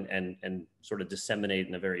down and sort of disseminate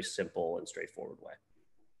in a very simple and straightforward way.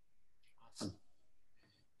 Awesome.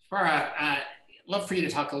 I'd love for you to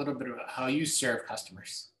talk a little bit about how you serve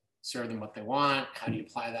customers, serve them what they want. How do you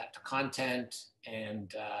apply that to content?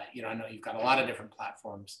 And, I know you've got a lot of different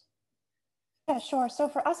platforms. Yeah, sure. So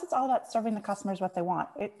for us, it's all about serving the customers what they want.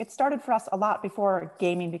 It started for us a lot before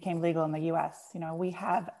gaming became legal in the US. We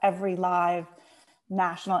have every live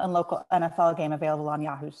national and local NFL game available on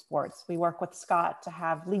Yahoo Sports. We work with Scott to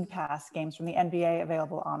have League Pass games from the NBA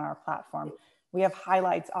available on our platform. We have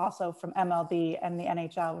highlights also from MLB and the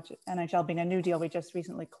NHL, which NHL being a new deal we just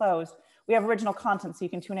recently closed. We have original content, so you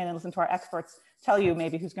can tune in and listen to our experts tell you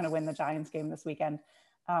maybe who's going to win the Giants game this weekend.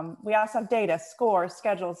 We also have data, scores,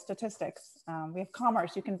 schedules, statistics. We have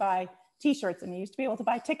commerce. You can buy t-shirts, and you used to be able to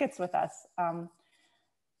buy tickets with us.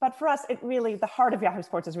 But for us, the heart of Yahoo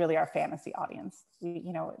Sports is really our fantasy audience.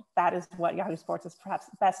 That is what Yahoo Sports is perhaps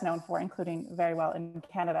best known for, including very well in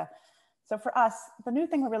Canada. So for us, the new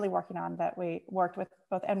thing we're really working on that we worked with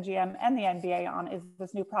both MGM and the NBA on is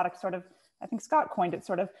this new product, sort of, I think Scott coined it,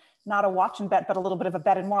 sort of not a watch and bet, but a little bit of a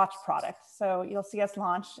bet and watch product. So you'll see us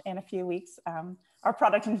launch in a few weeks. Our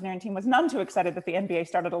product engineering team was none too excited that the NBA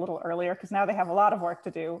started a little earlier, because now they have a lot of work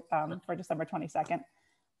to do for December 22nd.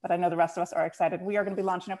 But I know the rest of us are excited. We are going to be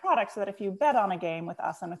launching a product so that if you bet on a game with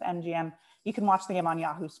us and with MGM, you can watch the game on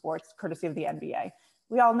Yahoo Sports, courtesy of the NBA.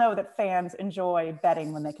 We all know that fans enjoy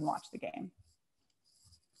betting when they can watch the game.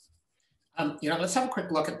 Let's have a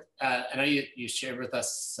quick look at, I know you shared with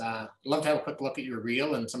us, I'd love to have a quick look at your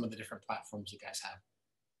reel and some of the different platforms you guys have.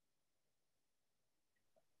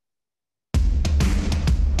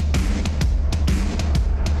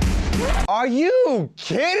 Are you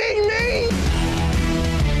kidding me?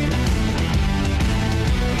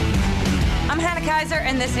 I'm Hannah Kaiser,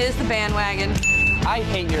 and this is The Bandwagon. I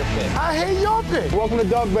hate your pick. I hate your pick. Welcome to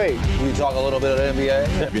Dog Bait. We talk a little bit of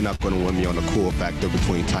NBA. You're not going to win me on the cool factor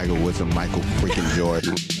between Tiger Woods and Michael freaking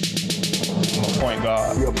Jordan. I'm a point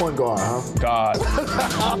guard. You're a point guard, huh? God.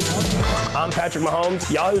 I'm Patrick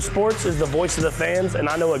Mahomes. Yahoo Sports is the voice of the fans, and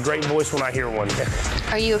I know a great voice when I hear one.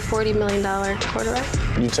 Are you a $40 million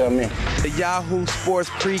quarterback? You tell me. The Yahoo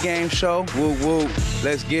Sports pregame show. Woo woo.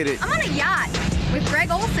 Let's get it. I'm on a yacht with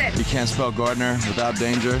Greg Olson. You can't spell Gardner without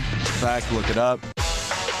danger. Fact, look it up.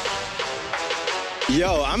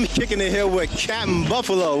 Yo, I'm kicking it here with Captain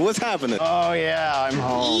Buffalo. What's happening? Oh, yeah, I'm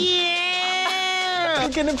home. Yeah! You're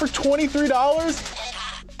getting it for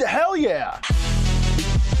 $23? Hell yeah!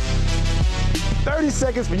 30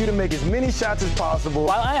 seconds for you to make as many shots as possible.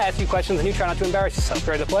 While I ask you questions and you try not to embarrass yourself.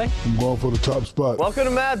 Ready to play? I'm going for the top spot. Welcome to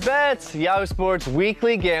Mad Bets, Yahoo Sports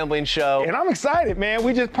weekly gambling show. And I'm excited, man.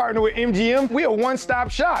 We just partnered with MGM. We a one-stop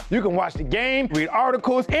shop. You can watch the game, read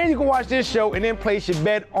articles, and you can watch this show and then place your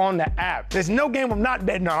bet on the app. There's no game I'm not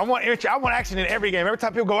betting on. I want action in every game. Every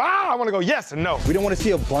time people go, I want to go yes and no. We don't want to see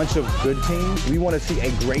a bunch of good teams. We want to see a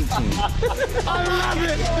great team. I love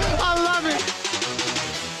it. I love it.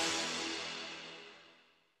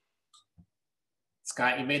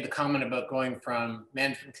 Scott, you made the comment about going from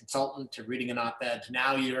management consultant to reading an op-ed to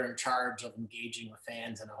now you're in charge of engaging with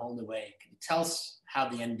fans in a whole new way. Can you tell us how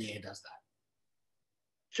the NBA does that?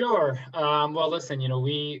 Sure. Well, listen,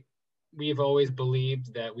 we've always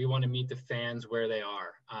believed that we want to meet the fans where they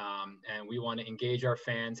are, and we want to engage our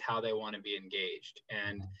fans how they want to be engaged.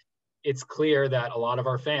 And it's clear that a lot of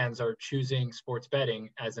our fans are choosing sports betting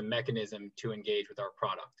as a mechanism to engage with our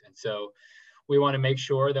product. And so we want to make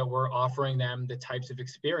sure that we're offering them the types of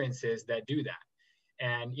experiences that do that.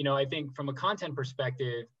 And, I think from a content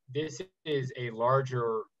perspective, this is a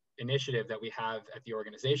larger initiative that we have at the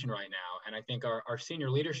organization right now. And I think our senior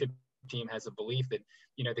leadership team has a belief that,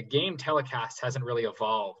 the game telecast hasn't really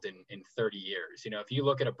evolved in 30 years. If you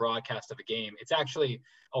look at a broadcast of a game, it's actually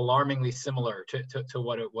alarmingly similar to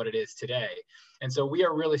what it is today. And so we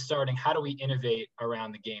are really starting, how do we innovate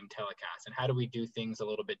around the game telecast and how do we do things a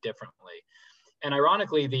little bit differently? And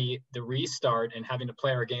ironically, the restart and having to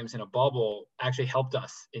play our games in a bubble actually helped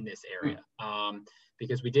us in this area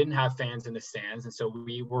because we didn't have fans in the stands. And so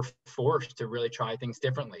we were forced to really try things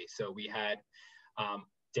differently. So we had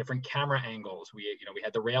different camera angles. We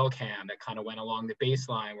had the rail cam that kind of went along the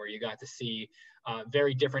baseline where you got to see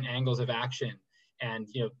very different angles of action. And,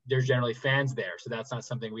 there's generally fans there. So that's not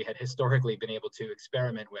something we had historically been able to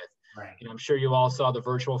experiment with. Right. I'm sure you all saw the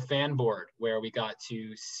virtual fan board where we got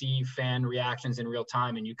to see fan reactions in real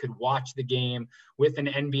time, and you could watch the game with an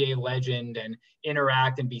NBA legend and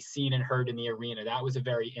interact and be seen and heard in the arena. That was a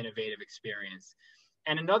very innovative experience.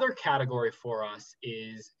 And another category for us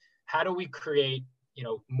is how do we create,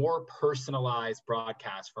 more personalized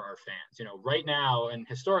broadcasts for our fans? Right now and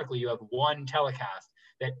historically, you have one telecast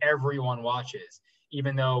that everyone watches,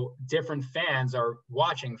 even though different fans are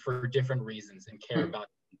watching for different reasons and care about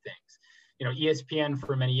things. ESPN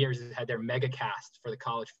for many years has had their mega cast for the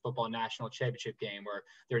college football national championship game where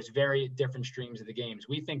there's very different streams of the games.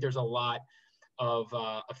 We think there's a lot of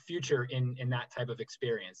a future in that type of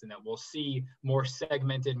experience and that we'll see more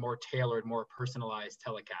segmented, more tailored, more personalized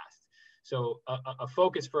telecasts. So a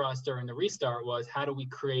focus for us during the restart was how do we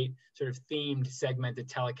create sort of themed segmented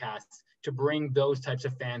telecasts to bring those types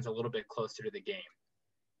of fans a little bit closer to the game.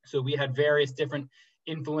 So we had various different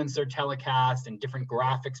influencer telecast and different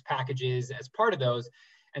graphics packages as part of those.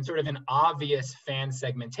 And sort of an obvious fan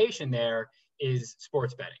segmentation there is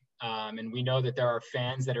sports betting. And we know that there are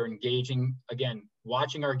fans that are engaging, again,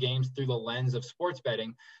 watching our games through the lens of sports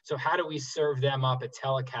betting. So how do we serve them up a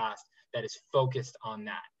telecast that is focused on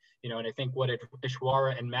that? You know, and I think what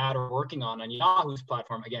Ishwara and Matt are working on Yahoo's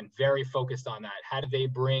platform, again, very focused on that. How do they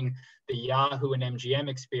bring the Yahoo and MGM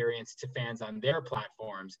experience to fans on their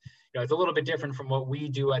platforms? You know, it's a little bit different from what we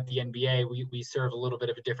do at the NBA. We serve a little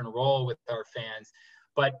bit of a different role with our fans.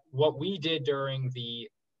 But what we did during the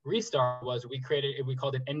restart was we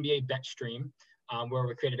called it NBA Bet Stream, where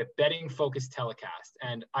we created a betting focused telecast.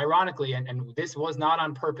 And ironically, and this was not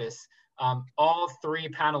on purpose, all three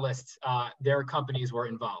panelists, their companies were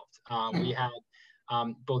involved. We had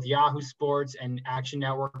both Yahoo Sports and Action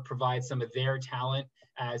Network provide some of their talent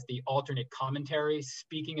as the alternate commentary,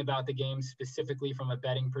 speaking about the game specifically from a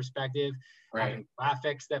betting perspective, having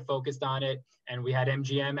graphics that focused on it. And we had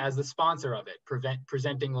MGM as the sponsor of it,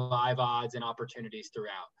 presenting live odds and opportunities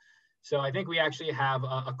throughout. So I think we actually have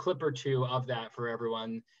a clip or two of that for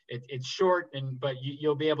everyone. It's short, but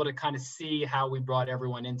you'll be able to kind of see how we brought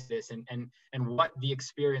everyone into this and what the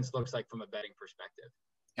experience looks like from a betting perspective.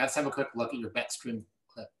 Let's have a quick look at your bet stream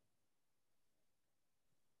clip.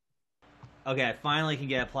 Okay, I finally can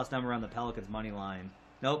get a plus number on the Pelicans money line.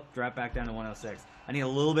 Nope, drop back down to 106. I need a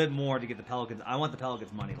little bit more to get the Pelicans. I want the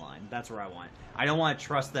Pelicans money line. That's where I want. I don't want to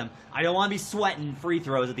trust them. I don't want to be sweating free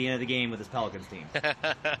throws at the end of the game with this Pelicans team.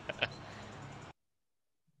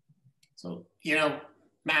 So, you know,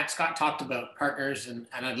 Matt, Scott talked about partners, and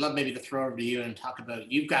I'd love maybe to throw over to you and talk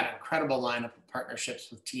about, you've got an incredible lineup of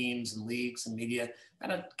partnerships with teams and leagues and media.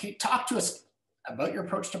 And can you talk to us about your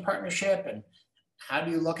approach to partnership and how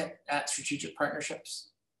do you look at strategic partnerships?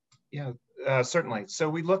 Yeah, certainly. So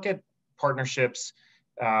we look at partnerships,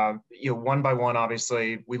 one by one,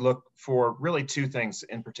 obviously. We look for really two things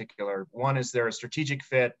in particular. One is there a strategic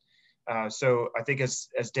fit. So I think as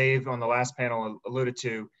Dave on the last panel alluded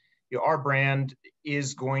to, our brand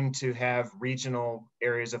is going to have regional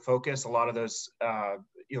areas of focus. A lot of those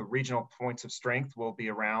regional points of strength will be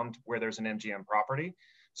around where there's an MGM property.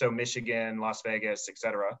 So Michigan, Las Vegas, et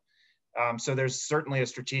cetera. So there's certainly a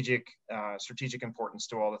strategic importance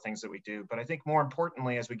to all the things that we do. But I think more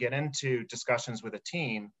importantly, as we get into discussions with a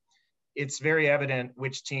team, it's very evident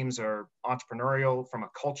which teams are entrepreneurial from a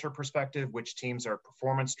culture perspective, which teams are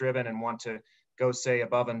performance driven and want to go, say,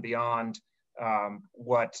 above and beyond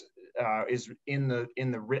what is in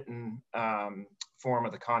the written form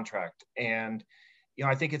of the contract. And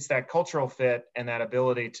I think it's that cultural fit and that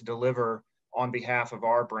ability to deliver on behalf of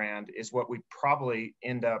our brand is what we probably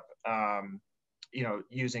end up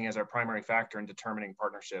using as our primary factor in determining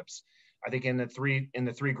partnerships. I think in the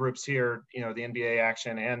three groups here, the NBA,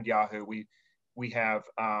 Action, and Yahoo, we have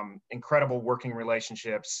incredible working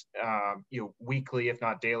relationships, weekly, if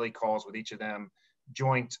not daily calls with each of them,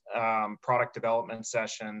 joint product development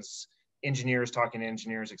sessions, engineers talking to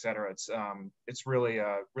engineers, et cetera. It's really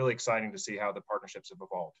exciting to see how the partnerships have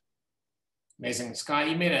evolved. Amazing. Scott,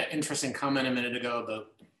 you made an interesting comment a minute ago about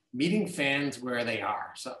meeting fans where they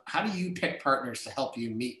are. So how do you pick partners to help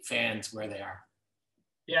you meet fans where they are?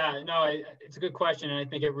 Yeah, no, it's a good question. And I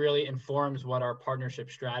think it really informs what our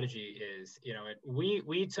partnership strategy is.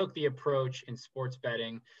 We took the approach in sports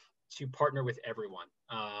betting to partner with everyone.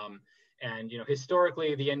 And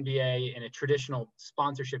historically, the NBA in a traditional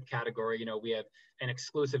sponsorship category, we have an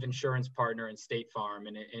exclusive insurance partner in State Farm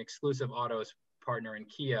and an exclusive autos partner in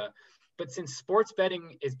Kia. But since sports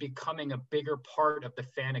betting is becoming a bigger part of the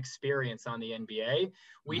fan experience on the NBA,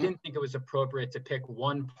 we didn't think it was appropriate to pick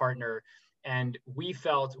one partner. And we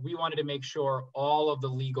felt we wanted to make sure all of the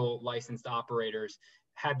legal licensed operators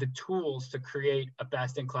had the tools to create a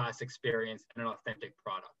best-in-class experience and an authentic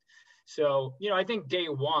product. So, I think day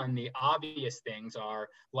one, the obvious things are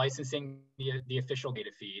licensing the official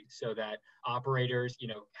data feed so that operators,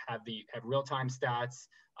 have real-time stats.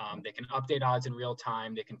 They can update odds in real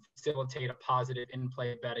time. They can facilitate a positive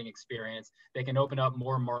in-play betting experience. They can open up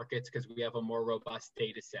more markets because we have a more robust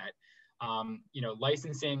data set.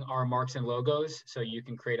 Licensing our marks and logos so you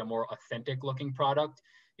can create a more authentic looking product.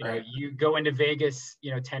 You go into Vegas,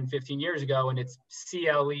 10, 15 years ago, and it's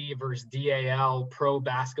CLE versus DAL Pro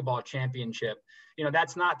Basketball Championship.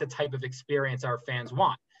 That's not the type of experience our fans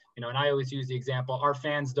want. And I always use the example, our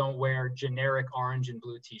fans don't wear generic orange and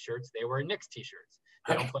blue t-shirts. They wear Knicks t-shirts.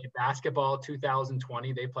 They don't play basketball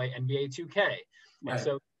 2020. They play NBA 2K. Right. And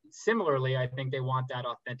so similarly, I think they want that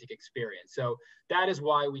authentic experience. So that is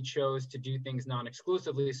why we chose to do things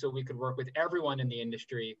non-exclusively, so we could work with everyone in the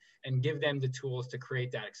industry and give them the tools to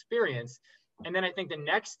create that experience. And then I think the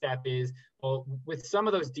next step is, well, with some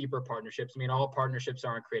of those deeper partnerships, I mean, all partnerships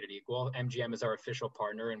aren't created equal. MGM is our official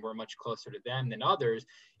partner and we're much closer to them than others,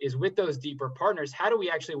 is with those deeper partners, how do we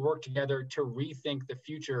actually work together to rethink the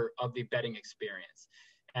future of the betting experience?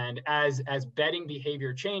 And as betting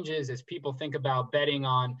behavior changes, as people think about betting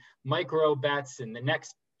on micro bets and the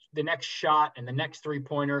next shot and the next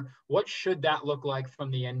three-pointer, what should that look like from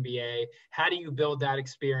the NBA? How do you build that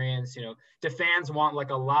experience? You know, do fans want like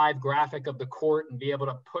a live graphic of the court and be able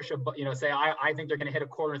to push say, I think they're going to hit a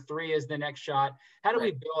corner three as the next shot? How do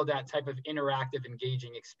we build that type of interactive,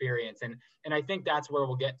 engaging experience? And I think that's where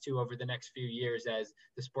we'll get to over the next few years as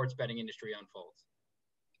the sports betting industry unfolds.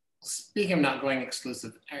 Speaking of not going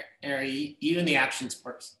exclusive, you and the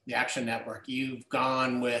Action Network, you've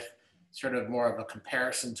gone with sort of more of a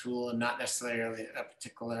comparison tool and not necessarily a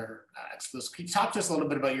particular exclusive. Can you talk to us a little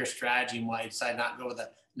bit about your strategy and why you decided not to go with an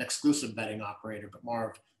exclusive betting operator, but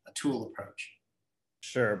more of a tool approach?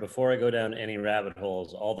 Sure. Before I go down any rabbit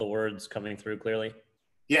holes, all the words coming through clearly?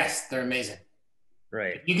 Yes, they're amazing.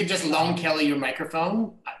 Right. If you could just Lone Kelly your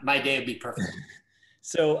microphone, my day would be perfect.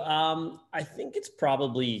 So I think it's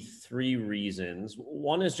probably three reasons.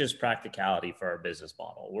 One is just practicality for our business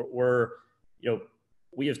model.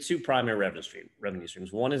 We have two primary revenue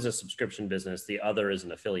streams. One is a subscription business. The other is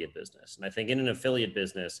an affiliate business. And I think in an affiliate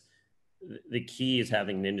business, the key is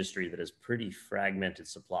having an industry that has pretty fragmented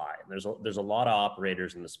supply. And there's a lot of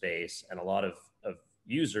operators in the space and a lot of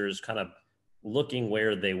users kind of looking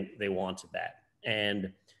where they want to bet.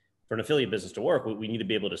 And for an affiliate business to work, we need to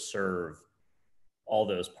be able to serve all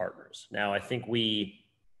those partners. Now, I think we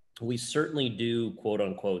certainly do quote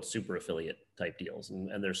unquote super affiliate type deals.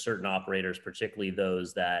 And there's certain operators, particularly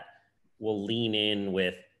those that will lean in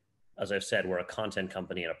with, as I've said, we're a content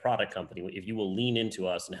company and a product company. If you will lean into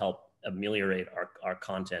us and help ameliorate our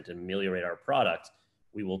content and ameliorate our product,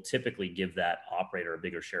 we will typically give that operator a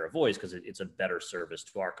bigger share of voice because it's a better service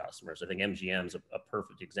to our customers. I think MGM is a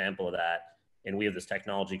perfect example of that. And we have this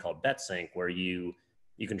technology called BetSync where you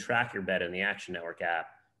can track your bet in the Action Network app,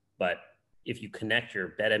 but if you connect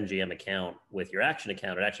your BetMGM account with your Action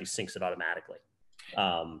account, it actually syncs it automatically.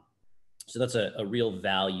 So that's a real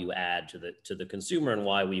value add to the consumer and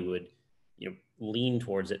why we would lean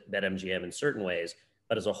towards it, BetMGM in certain ways.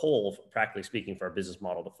 But as a whole, practically speaking, for our business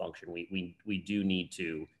model to function, we do need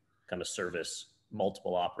to kind of service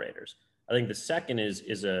multiple operators. I think the second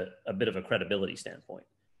is a bit of a credibility standpoint.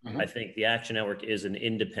 Mm-hmm. I think the Action Network is an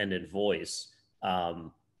independent voice,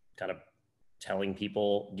 kind of telling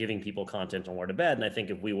people, giving people content on where to bet. And I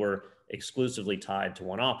think if we were exclusively tied to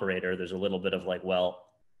one operator, there's a little bit of like, well,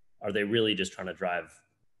 are they really just trying to drive,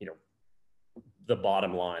 the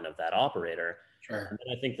bottom line of that operator? Sure. And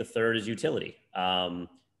then I think the third is utility,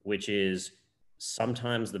 which is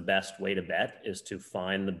sometimes the best way to bet is to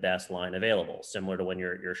find the best line available. Similar to when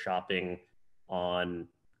you're shopping on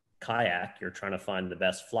Kayak, you're trying to find the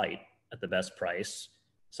best flight at the best price.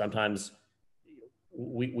 Sometimes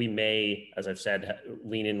we may, as I've said,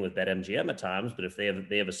 lean in with BetMGM at times, but if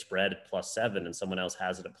they have a spread at +7 and someone else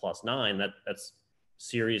has it at +9, that's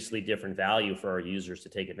seriously different value for our users to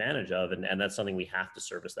take advantage of. And that's something we have to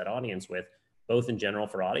service that audience with, both in general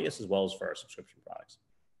for audience as well as for our subscription products.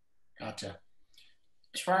 Gotcha.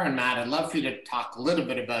 Ishwara and Matt, I'd love for you to talk a little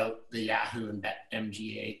bit about the Yahoo and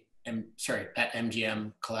BetMGM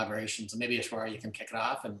collaborations. And maybe Ishwara, you can kick it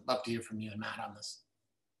off, and love to hear from you and Matt on this.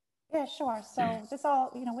 Yeah, sure. So this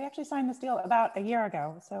all, we actually signed this deal about a year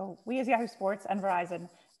ago. So we as Yahoo Sports and Verizon,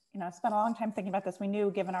 spent a long time thinking about this. We knew,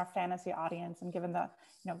 given our fantasy audience and given the,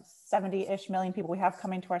 70-ish million people we have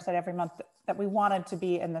coming to our site every month, that we wanted to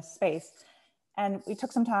be in this space. And we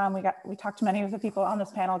took some time. We talked to many of the people on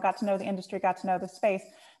this panel, got to know the industry, got to know the space.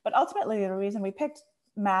 But ultimately, the reason we picked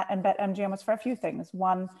Matt and BetMGM was for a few things.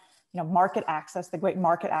 One, market access, the great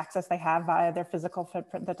market access they have via their physical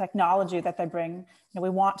footprint, the technology that they bring. We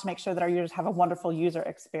want to make sure that our users have a wonderful user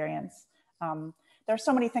experience. There are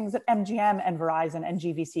so many things that MGM and Verizon and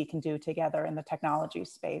GVC can do together in the technology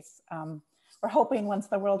space. We're hoping once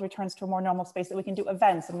the world returns to a more normal space that we can do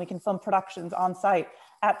events and we can film productions on site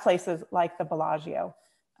at places like the Bellagio.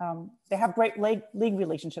 They have great league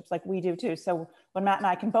relationships like we do too. So when Matt and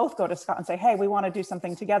I can both go to Scott and say, hey, we want to do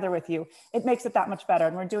something together with you, it makes it that much better.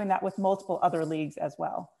 And we're doing that with multiple other leagues as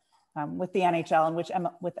well, with the NHL and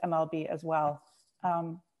with MLB as well.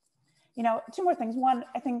 Two more things. One,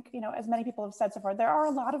 I think, as many people have said so far, there are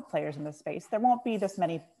a lot of players in this space. There won't be this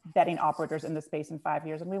many betting operators in this space in 5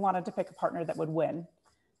 years. And we wanted to pick a partner that would win.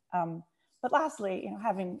 But lastly,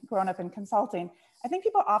 having grown up in consulting, I think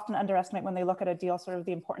people often underestimate when they look at a deal, sort of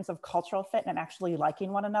the importance of cultural fit and actually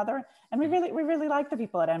liking one another. And we really like the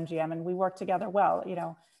people at MGM and we work together well.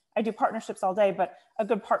 I do partnerships all day, but a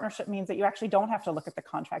good partnership means that you actually don't have to look at the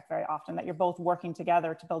contract very often, that you're both working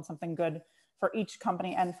together to build something good for each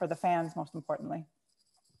company and for the fans, most importantly.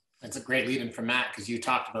 That's a great lead in from Matt, because you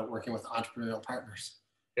talked about working with entrepreneurial partners.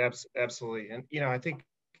 Absolutely. And, I think,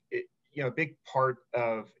 a big part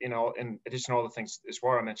of, in addition to all the things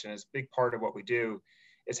Ishwara mentioned, is a big part of what we do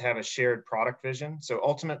is have a shared product vision. So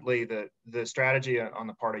ultimately, the strategy on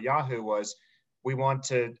the part of Yahoo was we want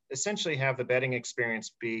to essentially have the betting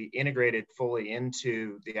experience be integrated fully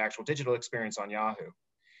into the actual digital experience on Yahoo.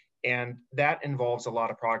 And that involves a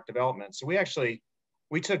lot of product development. So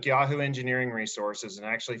we took Yahoo engineering resources and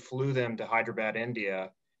actually flew them to Hyderabad,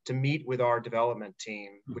 India, to meet with our development team,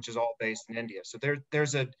 which is all based in India. So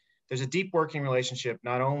there's a deep working relationship,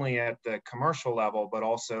 not only at the commercial level, but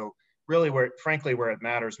also really where it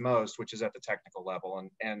matters most, which is at the technical level.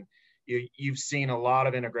 And you've seen a lot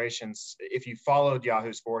of integrations. If you followed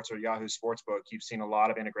Yahoo Sports or Yahoo Sportsbook, you've seen a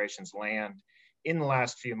lot of integrations land in the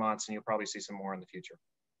last few months, and you'll probably see some more in the future.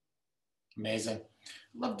 Amazing.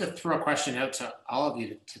 I'd love to throw a question out to all of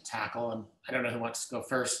you to tackle, and I don't know who wants to go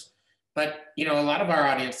first, but a lot of our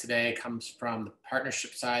audience today comes from the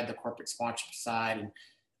partnership side, the corporate sponsorship side, and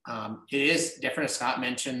it is different, as Scott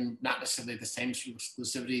mentioned, not necessarily the same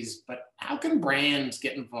exclusivities, but how can brands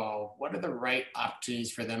get involved? What are the right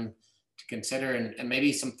opportunities for them to consider, and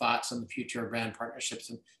maybe some thoughts on the future of brand partnerships?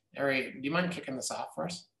 And Ari, do you mind kicking this off for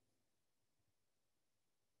us?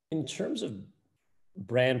 In terms of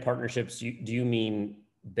brand partnerships, do you mean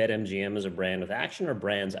BetMGM as a brand with action, or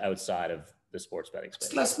brands outside of the sports betting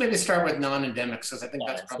space? Let's maybe start with non-endemics, because I think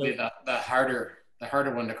that's probably the harder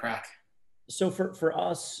one to crack. So for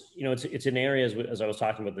us, it's an area, as I was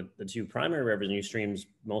talking about the two primary revenue streams,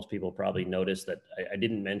 most people probably noticed that I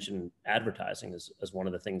didn't mention advertising as one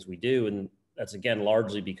of the things we do. And that's, again,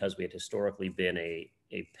 largely because we had historically been a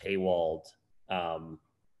paywalled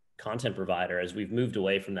content provider. As we've moved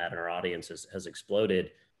away from that and our audience has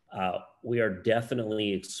exploded, we are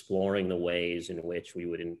definitely exploring the ways in which we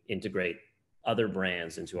would integrate other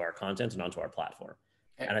brands into our content and onto our platform.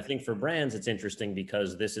 And I think for brands, it's interesting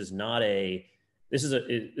because this is a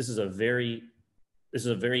very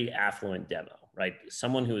affluent demo, right?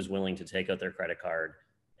 Someone who is willing to take out their credit card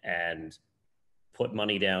and put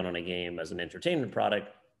money down on a game as an entertainment product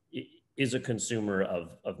is a consumer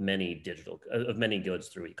of many goods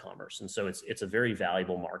through e-commerce. And so it's a very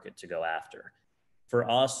valuable market to go after. For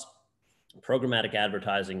us, programmatic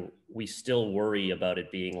advertising, we still worry about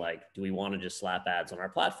it being like, do we want to just slap ads on our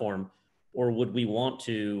platform? Or would we want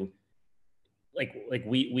to, like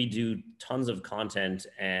we do tons of content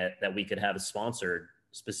that we could have sponsored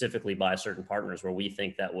specifically by certain partners where we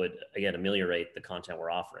think that would, again, ameliorate the content we're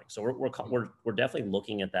offering. So we're definitely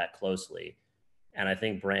looking at that closely. And I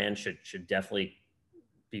think brands should definitely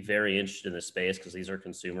be very interested in this space, because these are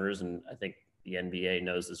consumers. And I think the NBA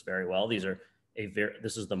knows this very well. This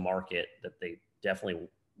is the market that they definitely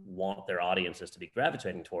want their audiences to be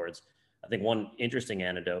gravitating towards. I think one interesting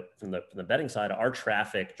anecdote from the betting side, our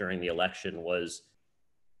traffic during the election was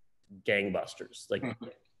gangbusters,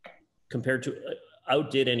 compared to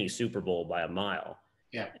outdid any Super Bowl by a mile.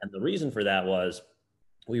 Yeah. And the reason for that was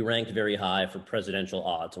we ranked very high for presidential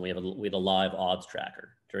odds, and we had a live odds tracker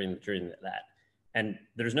during that. And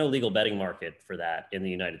there's no legal betting market for that in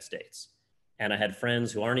the United States. And I had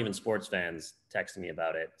friends who aren't even sports fans texting me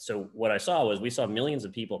about it. So what I saw was we saw millions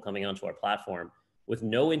of people coming onto our platform with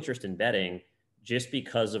no interest in betting, just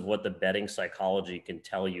because of what the betting psychology can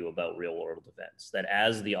tell you about real world events. That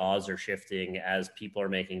as the odds are shifting, as people are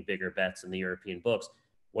making bigger bets in the European books,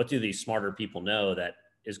 what do these smarter people know that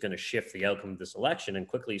is going to shift the outcome of this election? And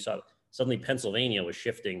quickly you saw suddenly Pennsylvania was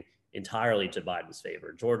shifting entirely to Biden's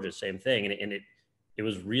favor. Georgia, same thing. And it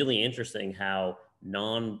was really interesting how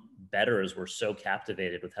non-bettors were so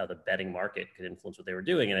captivated with how the betting market could influence what they were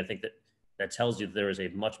doing. And I think that tells you that there is a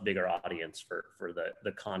much bigger audience for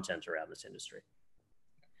the content around this industry.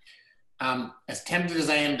 As tempted as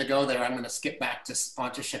I am to go there, I'm going to skip back to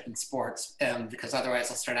sponsorship in sports, because otherwise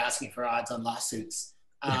I'll start asking for odds on lawsuits.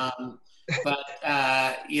 But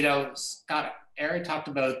Scott, Ari talked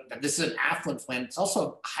about that this is an affluent fan. It's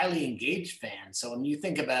also a highly engaged fan. So when you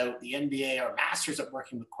think about the NBA or masters of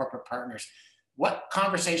working with corporate partners, what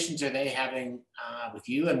conversations are they having with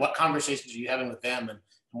you, and what conversations are you having with them, and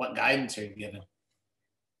what guidance are you giving?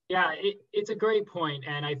 Yeah, it's a great point.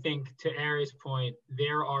 And I think to Ari's point,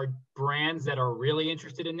 there are brands that are really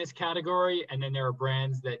interested in this category, and then there are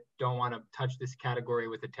brands that don't want to touch this category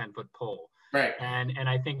with a 10-foot pole. Right. And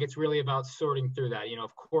I think it's really about sorting through that.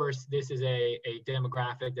 Of course, this is a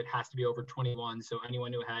demographic that has to be over 21. So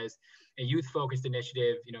anyone who has a youth-focused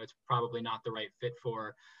initiative, it's probably not the right fit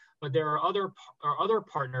for. But there are other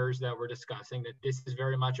partners that we're discussing that this is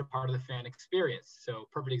very much a part of the fan experience. So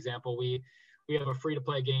perfect example, we have a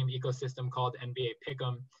free-to-play game ecosystem called NBA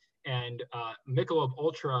Pick'em, and Michelob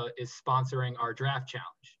Ultra is sponsoring our draft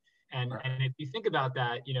challenge. And if you think about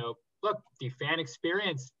that, look, the fan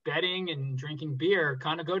experience, betting and drinking beer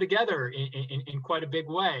kind of go together in quite a big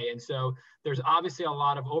way. And so there's obviously a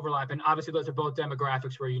lot of overlap. And obviously those are both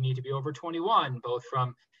demographics where you need to be over 21, both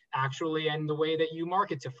from actually and the way that you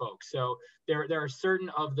market to folks. So there are certain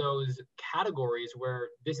of those categories where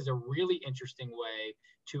this is a really interesting way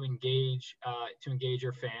to engage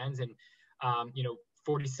your fans. And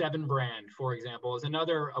 47 brand, for example, is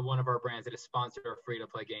another one of our brands that is sponsored our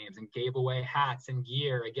free-to-play games and gave away hats and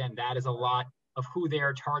gear. Again, that is a lot of who they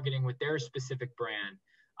are targeting with their specific brand.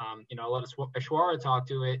 I'll let Ishwara talk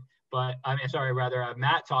to it, but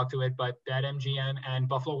Matt talk to it, but BetMGM and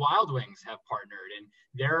Buffalo Wild Wings have partnered, and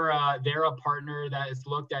they're a partner that has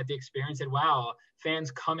looked at the experience and wow,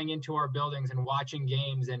 fans coming into our buildings and watching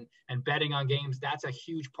games and betting on games, that's a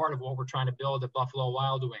huge part of what we're trying to build at Buffalo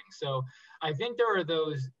Wild Wings. So I think there are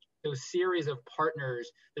those series of partners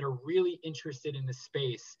that are really interested in the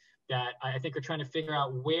space that I think are trying to figure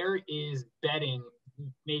out where is betting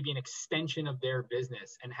maybe an extension of their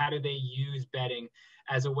business, and how do they use betting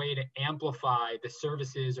as a way to amplify the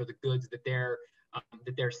services or the goods that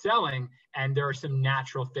they're selling. And there are some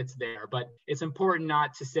natural fits there, but it's important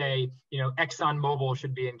not to say, ExxonMobil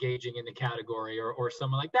should be engaging in the category or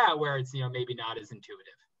someone like that, where it's, maybe not as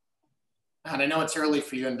intuitive. And I know it's early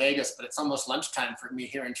for you in Vegas, but it's almost lunchtime for me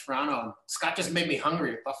here in Toronto. Scott just made me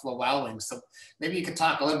hungry at Buffalo Wild Wings. So maybe you could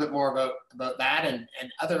talk a little bit more about that and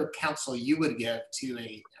other counsel you would give to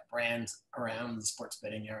a brand around the sports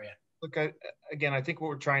betting area. Look, again, I think what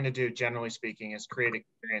we're trying to do, generally speaking, is create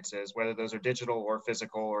experiences, whether those are digital or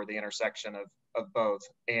physical or the intersection of both.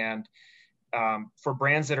 And for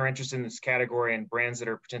brands that are interested in this category and brands that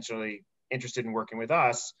are potentially interested in working with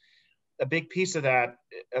us, a big piece of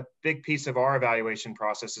our evaluation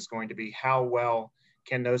process is going to be how well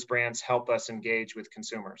can those brands help us engage with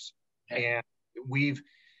consumers. Okay. And we've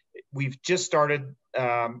just started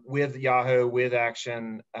with Yahoo, with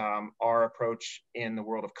Action, our approach in the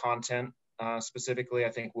world of content. Specifically,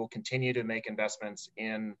 I think we'll continue to make investments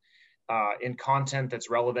in content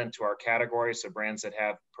that's relevant to our category. So brands that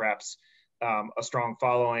have perhaps a strong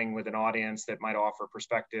following with an audience that might offer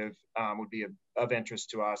perspective would be of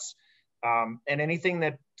interest to us. And anything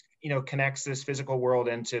that connects this physical world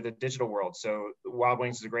into the digital world. So Wild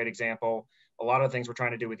Wings is a great example. A lot of things we're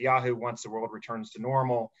trying to do with Yahoo once the world returns to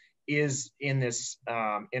normal is in this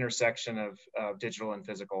intersection of digital and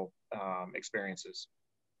physical experiences.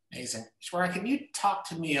 Amazing. Ishwara, can you talk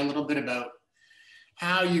to me a little bit about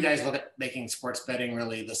how you guys look at making sports betting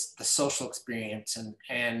really the social experience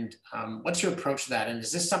and what's your approach to that? And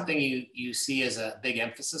is this something you see as a big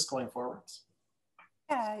emphasis going forward?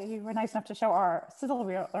 Yeah, you were nice enough to show our sizzle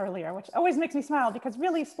reel earlier, which always makes me smile because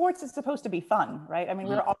really sports is supposed to be fun, right? I mean,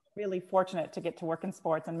 we're all really fortunate to get to work in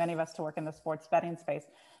sports and many of us to work in the sports betting space.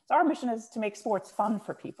 So our mission is to make sports fun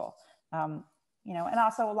for people. And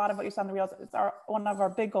also a lot of what you saw on the reels, it's one of our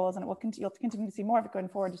big goals, and you'll continue to see more of it going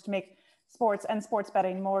forward, is to make sports and sports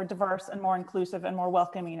betting more diverse and more inclusive and more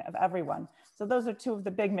welcoming of everyone. So those are two of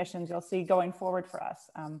the big missions you'll see going forward for us.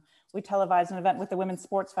 We televised an event with the Women's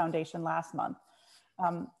Sports Foundation last month.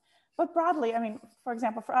 But broadly, I mean, for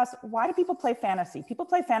example, for us, why do people play fantasy? People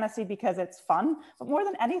play fantasy because it's fun, but more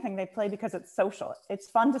than anything, they play because it's social. It's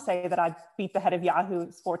fun to say that I beat the head of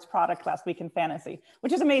Yahoo Sports product last week in fantasy,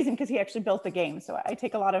 which is amazing because he actually built the game. So I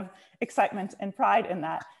take a lot of excitement and pride in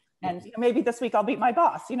that. And maybe this week I'll beat my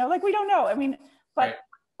boss, we don't know. I mean, but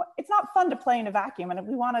it's not fun to play in a vacuum. And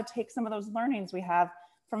we want to take some of those learnings we have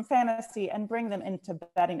from fantasy and bring them into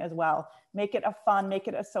betting as well. Make it a fun, make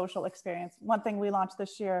it a social experience. One thing we launched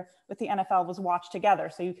this year with the NFL was Watch Together.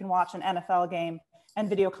 So you can watch an NFL game and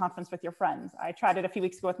video conference with your friends. I tried it a few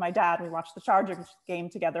weeks ago with my dad. We watched the Chargers game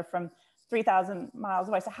together from 3,000 miles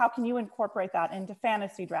away. So how can you incorporate that into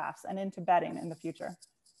fantasy drafts and into betting in the future?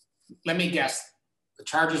 Let me guess. The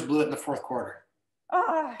Chargers blew it in the fourth quarter.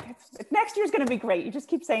 Next year's going to be great. You just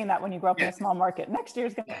keep saying that when you grow up in a small market. Next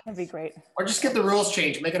year's going to be great. Or just get the rules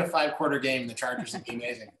changed. Make it a 5-quarter game. The Chargers would be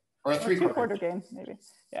amazing. Or a 3-quarter game, maybe.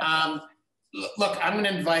 Yeah. Look, I'm going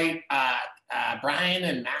to invite Brian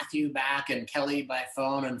and Matthew back and Kelly by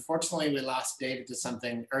phone. Unfortunately, we lost David to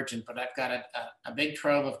something urgent, but I've got a big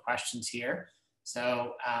trove of questions here.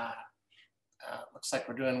 So looks like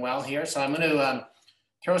we're doing well here. So I'm going to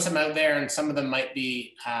throw some out there, and some of them might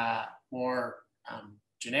be more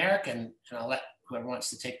generic, and I'll let whoever wants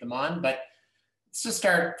to take them on. But let's just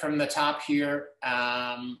start from the top here.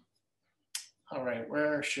 All right,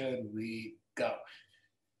 where should we go?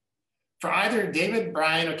 For either David,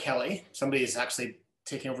 Brian, or Kelly, somebody is actually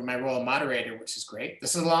taking over my role of moderator, which is great.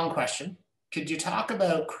 This is a long question. Could you talk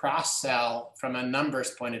about cross-sell from a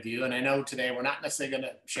numbers point of view? And I know today we're not necessarily going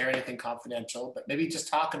to share anything confidential, but maybe just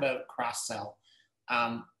talk about cross-sell.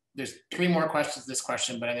 There's 3 more questions to this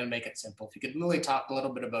question, but I'm going to make it simple. If you could really talk a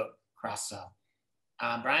little bit about cross-sell.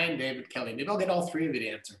 Brian, David, Kelly, maybe I'll get all 3 of you to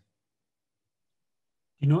answer.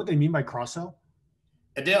 You know what they mean by cross-sell?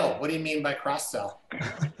 Adil, what do you mean by cross-sell?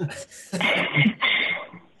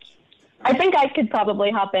 I think I could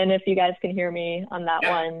probably hop in if you guys can hear me on that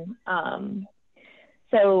one.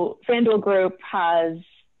 So FanDuel Group has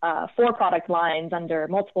 4 product lines under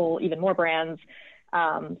multiple, even more brands.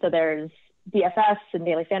 So there's DFS and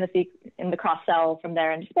daily fantasy in the cross-sell from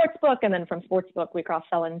there into sportsbook, and then from sportsbook we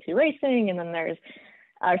cross-sell into racing, and then there's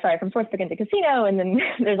from sportsbook into casino, and then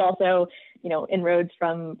there's also, you know, inroads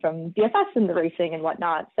from DFS into racing and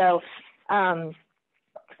whatnot. So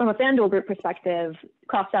from a FanDuel Group perspective,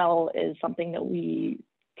 cross-sell is something that we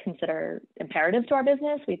consider imperative to our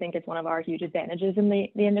business. We think it's one of our huge advantages in the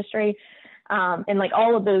industry. And like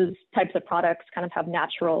all of those types of products kind of have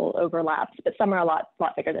natural overlaps, but some are a lot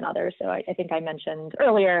bigger than others. So I think I mentioned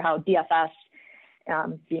earlier how DFS,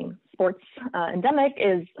 being sports endemic,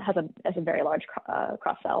 has a very large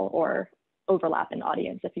cross-sell or overlap in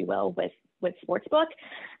audience, if you will, with sportsbook.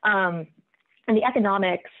 And the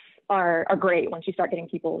economics are great once you start getting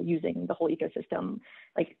people using the whole ecosystem.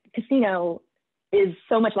 Like casino is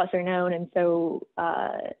so much lesser known, and so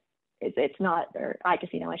it's not, or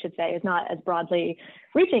iCasino, I should say, is not as broadly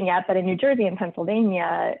reaching yet. But in New Jersey and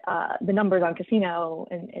Pennsylvania, the numbers on casino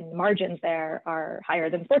and margins there are higher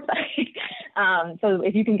than sports betting. So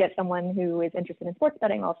if you can get someone who is interested in sports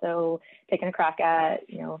betting also taking a crack at,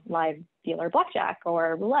 you know, live dealer blackjack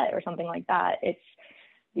or roulette or something like that, it's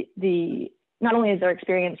the not only is their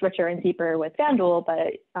experience richer and deeper with FanDuel,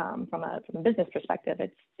 but from a business perspective,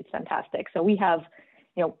 it's fantastic. So we have,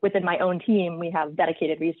 you know, within my own team, we have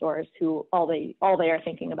dedicated resource who all they are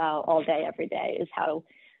thinking about all day, every day is how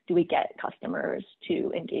do we get customers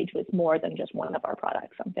to engage with more than just one of our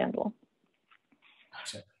products on FanDuel.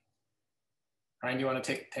 Gotcha. Ryan, do you want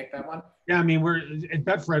to take that one? Yeah, I mean, we're at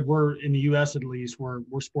Betfred. We're in the U.S. at least. We're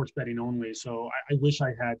sports betting only. So I wish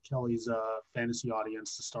I had Kelly's fantasy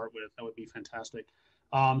audience to start with. That would be fantastic.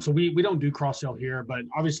 So we don't do cross sell here, but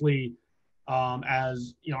obviously,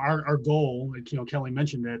 as you know, our goal, like, you know, Kelly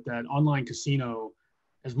mentioned it, that online casino,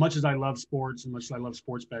 as much as I love sports and much as I love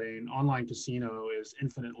sports betting, online casino is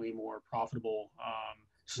infinitely more profitable.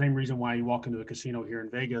 Same reason why you walk into a casino here in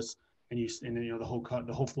Vegas and you know the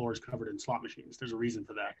whole floor is covered in slot machines. There's a reason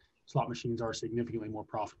for that. Slot machines are significantly more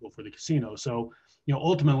profitable for the casino. So, you know,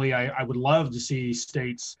 ultimately, I would love to see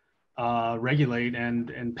states regulate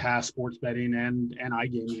and pass sports betting and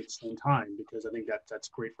iGaming at the same time, because I think that's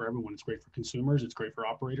great for everyone. It's great for consumers. It's great for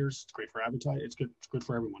operators. It's great for advertising. It's good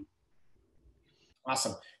for everyone.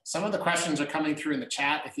 Awesome. Some of the questions are coming through in the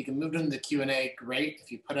chat. If you can move them to the Q&A, great.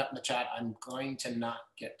 If you put up in the chat, I'm going to not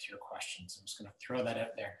get to your questions. I'm just going to throw that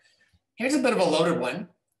out there. Here's a bit of a loaded one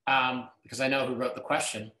because I know who wrote the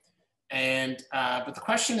question. But the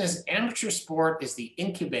question is, amateur sport is the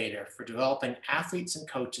incubator for developing athletes and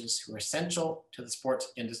coaches who are essential to the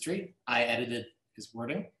sports industry. I edited his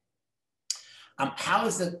wording. How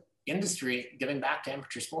is the industry giving back to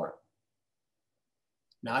amateur sport?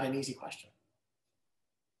 Not an easy question.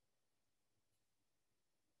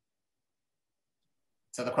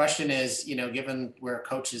 So the question is, you know, given where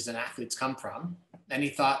coaches and athletes come from, any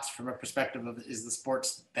thoughts from a perspective of, is the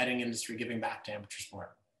sports betting industry giving back to amateur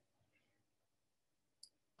sport?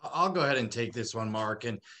 I'll go ahead and take this one, Mark.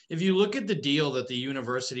 And if you look at the deal that the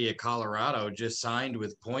University of Colorado just signed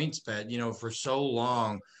with PointsBet, you know, for so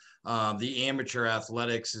long, the amateur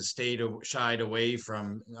athletics has shied away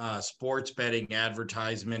from sports betting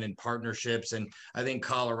advertisement and partnerships. And I think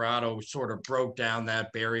Colorado sort of broke down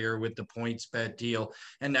that barrier with the PointsBet deal.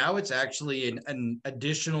 And now it's actually an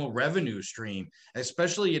additional revenue stream,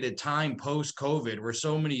 especially at a time post-COVID where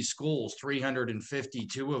so many schools,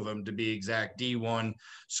 352 of them to be exact, D1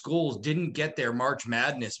 schools, didn't get their March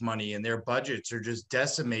Madness money and their budgets are just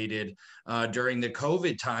decimated during the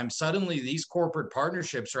COVID time. Suddenly these corporate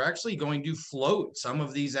partnerships are actually going to float some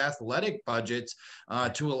of these athletic budgets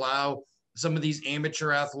to allow some of these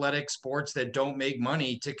amateur athletic sports that don't make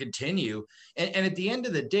money to continue. And at the end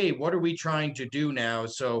of the day, what are we trying to do now?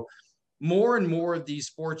 So more and more of these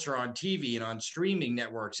sports are on TV and on streaming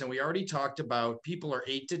networks. And we already talked about people are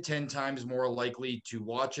 8 to 10 times more likely to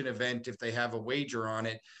watch an event if they have a wager on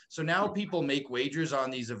it. So now people make wagers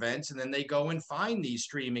on these events, and then they go and find these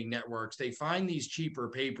streaming networks. They find these cheaper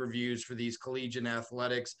pay-per-views for these collegiate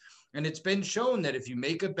athletics. And it's been shown that if you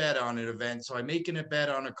make a bet on an event, so I'm making a bet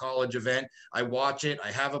on a college event, I watch it,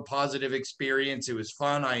 I have a positive experience, it was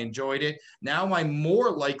fun, I enjoyed it. Now I'm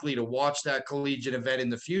more likely to watch that collegiate event in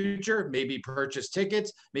the future, maybe purchase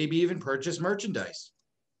tickets, maybe even purchase merchandise.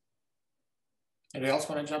 Anybody else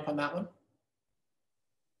want to jump on that one?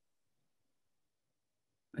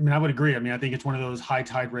 I mean, I would agree. I mean, I think it's one of those high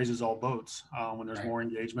tide raises all boats. When there's more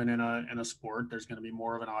engagement in a sport, there's going to be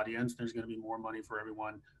more of an audience. There's going to be more money for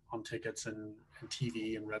everyone on tickets and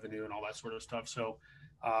TV and revenue and all that sort of stuff. So,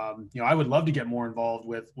 I would love to get more involved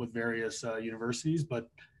with various universities, but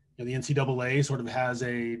the NCAA sort of has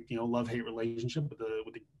a love-hate relationship with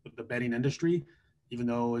the betting industry. Even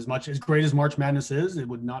though as great as March Madness is, it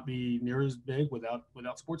would not be near as big without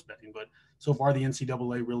sports betting. But so far, the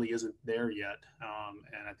NCAA really isn't there yet.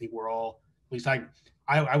 And I think we're all, at least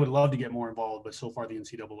I would love to get more involved, but so far the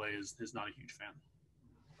NCAA is not a huge fan.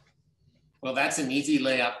 Well, that's an easy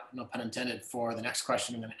layup, no pun intended, for the next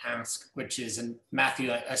question I'm going to ask, which is, and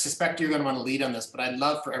Matthew, I suspect you're going to want to lead on this, but I'd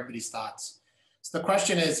love for everybody's thoughts. So the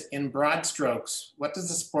question is, in broad strokes, what does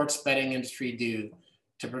the sports betting industry do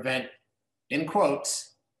to prevent, in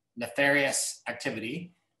quotes, nefarious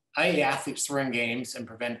activity, i.e. athletes throwing games, and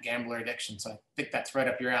prevent gambler addiction? So I think that's right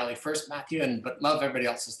up your alley first, Matthew, but love everybody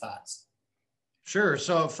else's thoughts. Sure.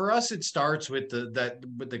 So for us, it starts with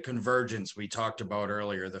the convergence we talked about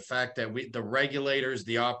earlier. The fact that the regulators,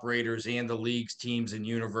 the operators, and the leagues, teams, and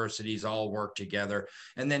universities all work together.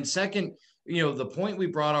 And then second, the point we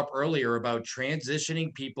brought up earlier about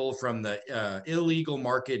transitioning people from the illegal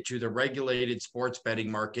market to the regulated sports betting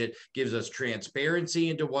market gives us transparency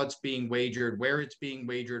into what's being wagered, where it's being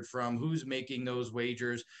wagered from, who's making those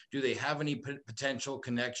wagers, do they have any potential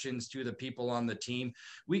connections to the people on the team.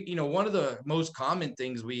 One of the most common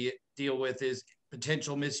things we deal with is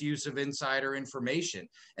potential misuse of insider information.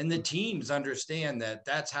 And the teams understand that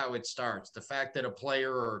that's how it starts. The fact that a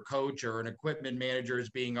player or a coach or an equipment manager is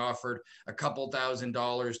being offered a couple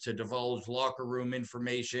 $1,000s to divulge locker room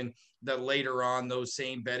information, that later on those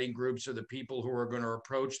same betting groups are the people who are going to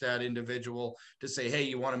approach that individual to say, hey,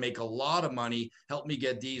 you want to make a lot of money, help me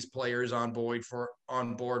get these players on board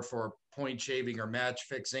for point shaving or match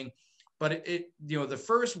fixing. But the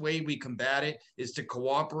first way we combat it is to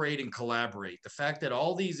cooperate and collaborate. The fact that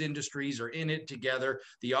all these industries are in it together,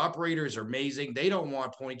 the operators are amazing. They don't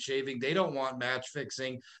want point shaving. They don't want match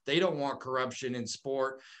fixing. They don't want corruption in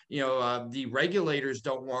sport. The regulators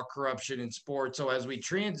don't want corruption in sport. So as we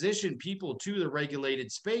transition people to the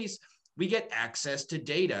regulated space, we get access to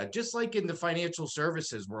data, just like in the financial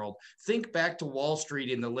services world. Think back to Wall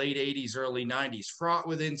Street in the late 80s, early 90s, fraught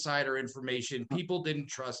with insider information. People didn't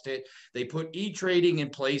trust it. They put e-trading in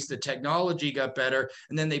place. The technology got better.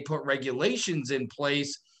 And then they put regulations in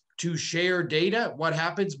place to share data. What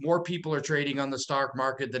happens? More people are trading on the stock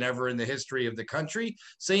market than ever in the history of the country.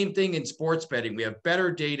 Same thing in sports betting. We have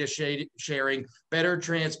better data sharing, better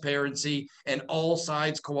transparency, and all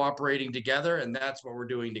sides cooperating together. And that's what we're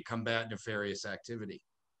doing to combat nefarious activity.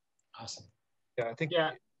 Awesome. Yeah, I think,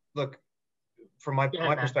 look, from my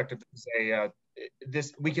perspective,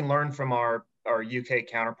 this we can learn from our UK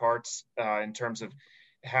counterparts in terms of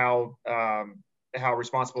how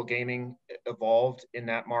responsible gaming evolved in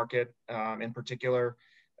that market in particular.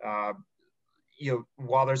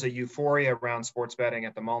 While there's a euphoria around sports betting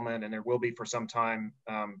at the moment, and there will be for some time,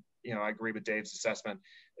 I agree with Dave's assessment.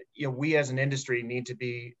 We as an industry need to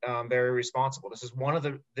be very responsible.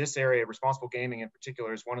 This area, responsible gaming in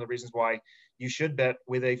particular, is one of the reasons why you should bet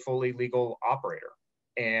with a fully legal operator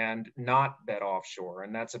and not bet offshore.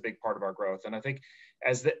 And that's a big part of our growth. And I think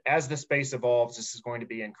as the space evolves, this is going to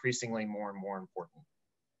be increasingly more and more important.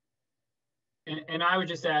 And I would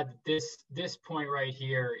just add this point right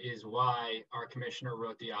here is why our commissioner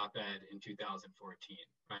wrote the op-ed in 2014,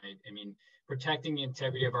 right? I mean, protecting the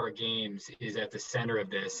integrity of our games is at the center of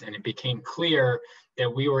this. And it became clear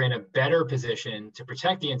that we were in a better position to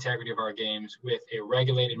protect the integrity of our games with a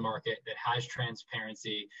regulated market that has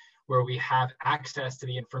transparency, where we have access to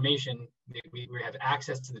the information, we have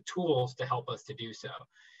access to the tools to help us to do so.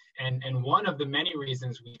 And one of the many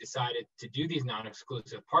reasons we decided to do these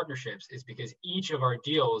non-exclusive partnerships is because each of our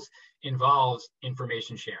deals involves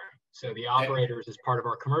information sharing. So the operators, as part of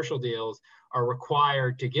our commercial deals, are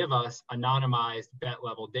required to give us anonymized bet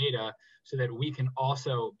level data so that we can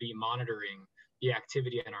also be monitoring the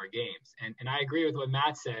activity in our games. And I agree with what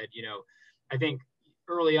Matt said. I think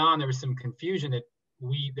early on, there was some confusion that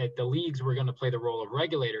the leagues were going to play the role of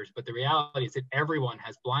regulators, but the reality is that everyone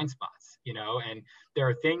has blind spots, and there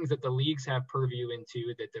are things that the leagues have purview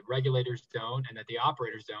into that the regulators don't and that the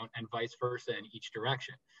operators don't, and vice versa in each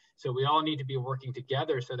direction. So we all need to be working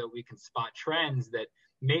together so that we can spot trends that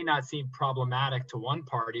may not seem problematic to one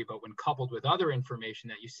party, but when coupled with other information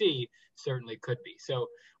that you see, certainly could be. So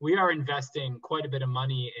we are investing quite a bit of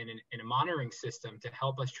money in a monitoring system to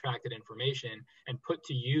help us track that information and put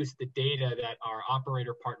to use the data that our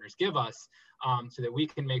operator partners give us, so that we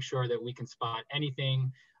can make sure that we can spot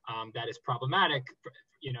anything that is problematic,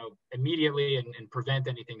 immediately and prevent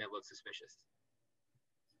anything that looks suspicious.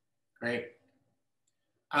 Great.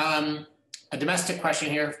 A domestic question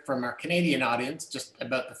here from our Canadian audience, just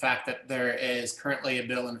about the fact that there is currently a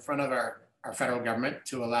bill in front of our federal government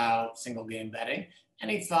to allow single game betting.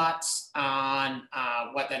 Any thoughts on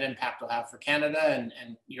what that impact will have for Canada,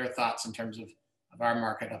 and your thoughts in terms of our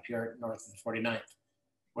market up here north of the 49th,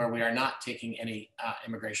 where we are not taking any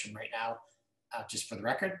immigration right now, just for the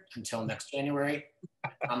record, until next January. I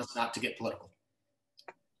promise not to get political.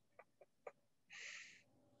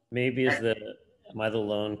 Maybe am I the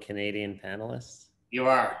lone Canadian panelist? You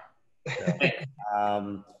are.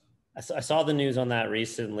 So, I saw the news on that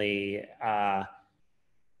recently.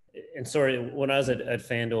 And sorry, when I was at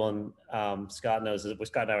FanDuel, and Scott knows that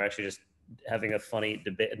Scott and I were actually just having a funny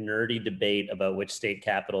debate, nerdy debate about which state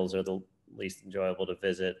capitals are the least enjoyable to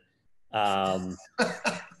visit in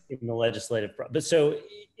the legislative process. But so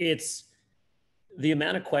it's the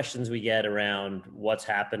amount of questions we get around what's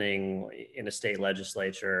happening in a state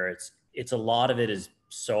legislature. It's a lot of it is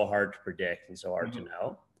so hard to predict and so hard to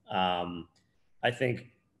know. I think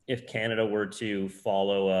if Canada were to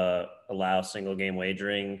allow single game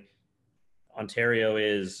wagering, Ontario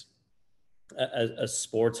is as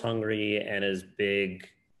sports hungry and as big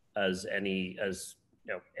as any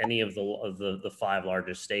of the 5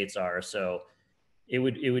 largest states are. So it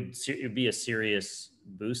would be a serious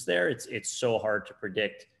boost there. It's so hard to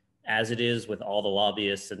predict, as it is with all the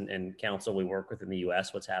lobbyists and counsel we work with in the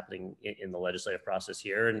US, what's happening in the legislative process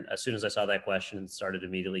here. And as soon as I saw that question and started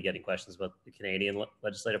immediately getting questions about the Canadian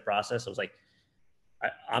legislative process, I was like,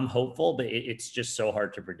 I'm hopeful, but it's just so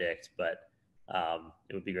hard to predict. But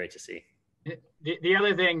it would be great to see. The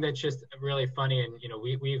other thing that's just really funny, and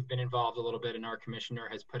we've been involved a little bit, and our commissioner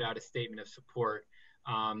has put out a statement of support,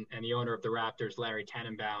 and the owner of the Raptors, Larry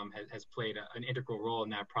Tannenbaum, has played an integral role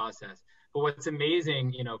in that process. But what's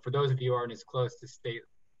amazing, for those of you who aren't as close to state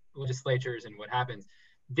legislatures and what happens,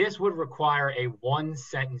 this would require a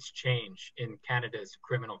 1-sentence change in Canada's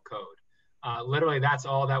criminal code. Literally, that's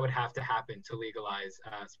all that would have to happen to legalize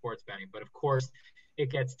sports betting. But of course, it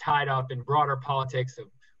gets tied up in broader politics of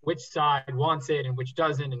which side wants it and which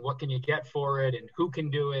doesn't, and what can you get for it, and who can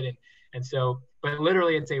do it. And so, but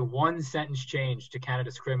literally, it's a 1-sentence change to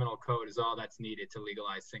Canada's criminal code is all that's needed to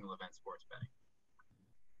legalize single event sports betting.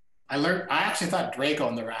 I actually thought Drake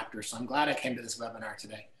owned the Raptors, so I'm glad I came to this webinar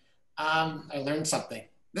today. I learned something.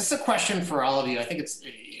 This is a question for all of you. I think it's,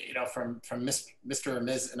 from Mr. or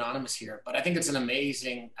Ms. Anonymous here, but I think it's an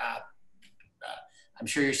amazing, I'm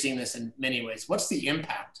sure you're seeing this in many ways. What's the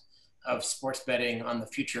impact of sports betting on the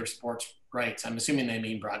future of sports rights? I'm assuming they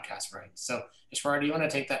mean broadcast rights. So Ishwara, do you want to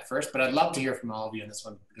take that first? But I'd love to hear from all of you on this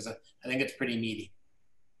one, because I think it's pretty meaty.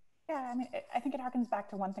 Yeah, I think it harkens back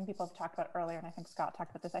to one thing people have talked about earlier, and I think Scott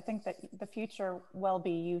talked about this. I think that the future will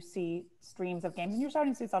be, you see streams of games, and you're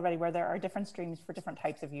starting to see this already, where there are different streams for different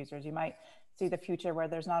types of users. You might see the future where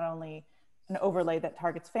there's not only an overlay that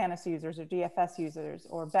targets fantasy users or DFS users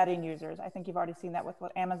or betting users. I think you've already seen that with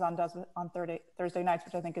what Amazon does on Thursday nights,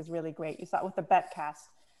 which I think is really great. You saw it with the BetCast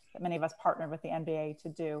that many of us partnered with the NBA to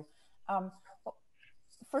do.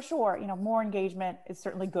 For sure, more engagement is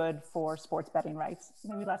certainly good for sports betting rights.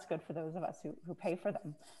 Maybe less good for those of us who pay for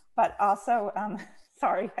them. But also,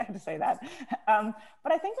 sorry, I had to say that.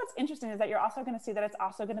 But I think what's interesting is that you're also going to see that it's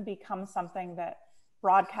also going to become something that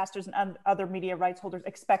broadcasters and other media rights holders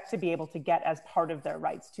expect to be able to get as part of their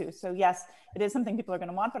rights too. So yes, it is something people are going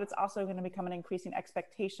to want, but it's also going to become an increasing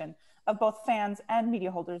expectation of both fans and media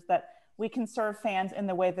holders that we can serve fans in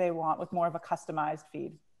the way they want with more of a customized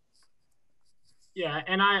feed. Yeah,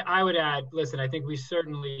 and I would add, listen, I think we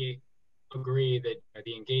certainly agree that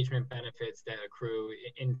the engagement benefits that accrue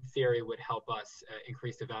in theory would help us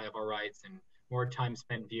increase the value of our rights, and more time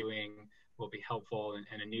spent viewing will be helpful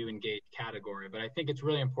and a new engaged category. But I think it's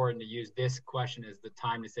really important to use this question as the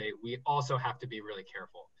time to say we also have to be really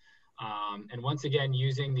careful. And once again,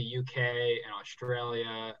 using the UK and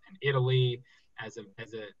Australia and Italy as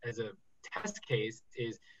a test case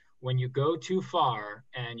is when you go too far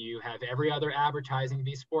and you have every other advertising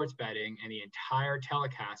be sports betting and the entire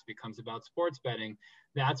telecast becomes about sports betting,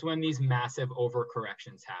 that's when these massive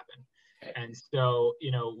overcorrections happen. And so,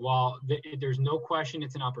 while there's no question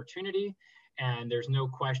it's an opportunity, and there's no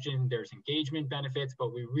question there's engagement benefits,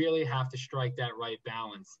 but we really have to strike that right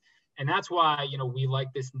balance. And that's why, we like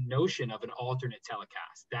this notion of an alternate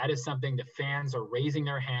telecast. That is something the fans are raising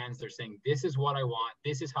their hands. They're saying, this is what I want.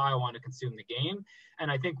 This is how I want to consume the game. And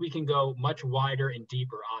I think we can go much wider and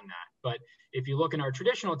deeper on that. But if you look in our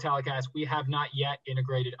traditional telecast, we have not yet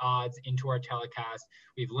integrated odds into our telecast.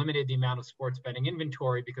 We've limited the amount of sports betting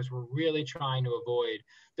inventory because we're really trying to avoid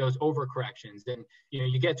those overcorrections. And,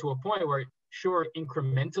 you get to a point where, sure,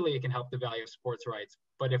 incrementally it can help the value of sports rights.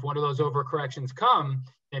 But if one of those overcorrections come,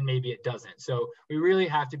 then maybe it doesn't. So we really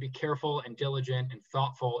have to be careful and diligent and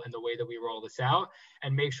thoughtful in the way that we roll this out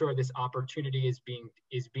and make sure this opportunity is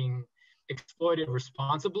being exploited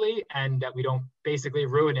responsibly and that we don't basically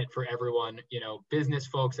ruin it for everyone, business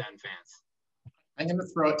folks and fans. I'm going to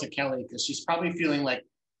throw it to Kelly because she's probably feeling like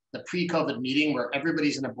the pre-COVID meeting where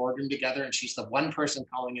everybody's in a boardroom together and she's the one person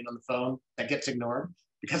calling in on the phone that gets ignored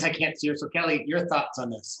because I can't see her. So Kelly, your thoughts on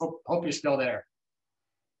this? Hope you're still there.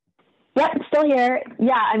 Yeah, still here.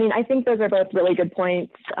 Yeah, I think those are both really good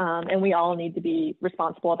points, and we all need to be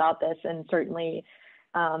responsible about this. And certainly,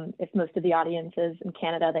 if most of the audiences in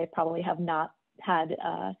Canada, they probably have not had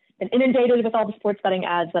been inundated with all the sports betting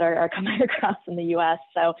ads that are coming across in the U.S.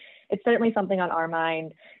 So it's certainly something on our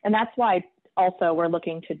mind, and that's why also we're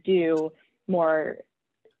looking to do more,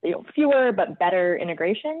 fewer but better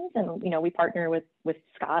integrations. And we partner with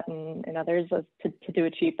Scott and others to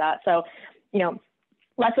achieve that. So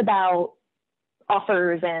less about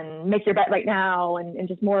offers and make your bet right now and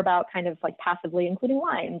just more about kind of like passively including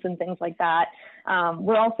lines and things like that.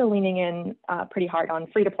 We're also leaning in pretty hard on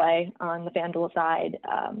free to play on the FanDuel side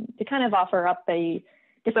to kind of offer up a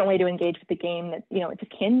different way to engage with the game that, it's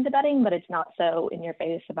akin to betting, but it's not so in your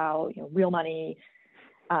face about, real money,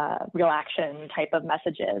 real action type of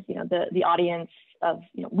messages. The audience of,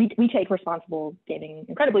 we take responsible gaming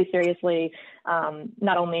incredibly seriously,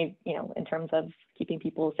 not only, in terms of keeping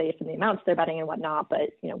people safe in the amounts they're betting and whatnot,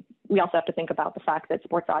 but, we also have to think about the fact that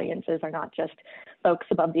sports audiences are not just folks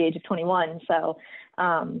above the age of 21. So,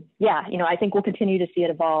 I think we'll continue to see it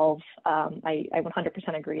evolve. I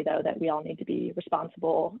 100% agree, though, that we all need to be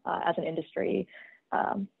responsible as an industry,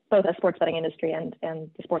 both a sports betting industry and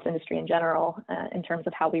the sports industry in general, in terms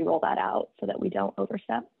of how we roll that out so that we don't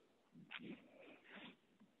overstep.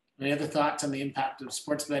 Any other thoughts on the impact of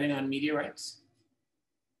sports betting on media rights?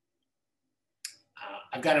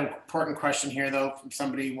 I've got an important question here, though, from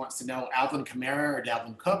somebody who wants to know Alvin Kamara or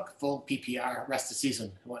Dalvin Cook, full PPR, rest of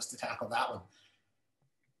season. Who wants to tackle that one?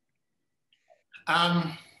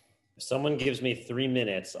 If someone gives me 3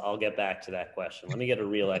 minutes, I'll get back to that question. Let me get a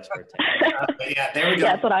real expert. Yeah, there we go.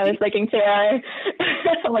 That's what I was thinking too. I'm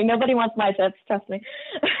like, nobody wants my tips, trust me.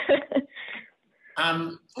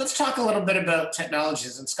 Let's talk a little bit about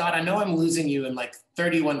technologies. And Scott, I know I'm losing you in like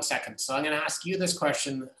 31 seconds. So I'm going to ask you this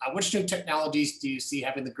question. Which new technologies do you see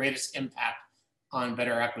having the greatest impact on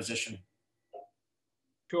better acquisition?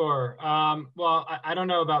 Sure. Well, I don't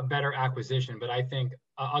know about better acquisition, but I think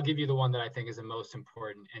I'll give you the one that I think is the most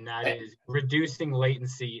important, and that is reducing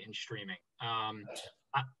latency in streaming.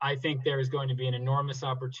 I think there is going to be an enormous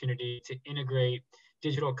opportunity to integrate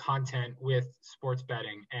digital content with sports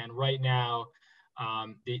betting. And right now,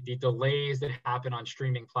 the delays that happen on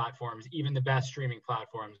streaming platforms, even the best streaming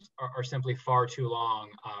platforms, are simply far too long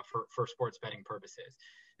for sports betting purposes.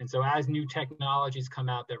 And so as new technologies come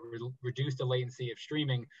out that reduce the latency of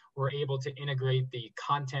streaming, we're able to integrate the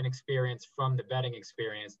content experience from the betting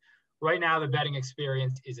experience. Right now, the betting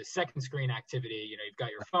experience is a second screen activity. You've got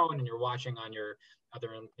your phone and you're watching on your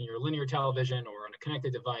linear television or on a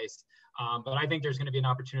connected device. But I think there's going to be an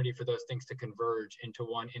opportunity for those things to converge into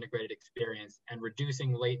one integrated experience, and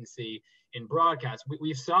reducing latency in broadcast.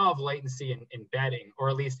 We've solved latency in betting, or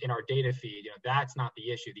at least in our data feed. That's not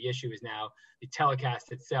the issue. The issue is now the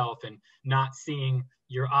telecast itself and not seeing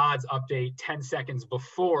your odds update 10 seconds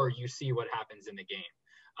before you see what happens in the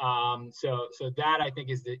game. So that, I think,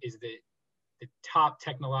 is the top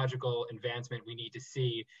technological advancement we need to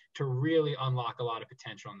see to really unlock a lot of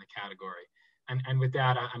potential in the category. And with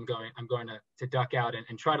that, I'm going to duck out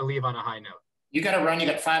and try to leave on a high note. You got to run. You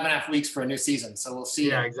got 5.5 weeks for a new season, so we'll see.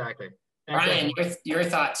 Yeah, exactly. Brian, your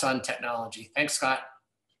thoughts on technology? Thanks, Scott.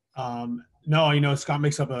 No, Scott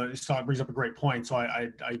brings up a great point. So I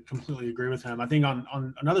completely agree with him. I think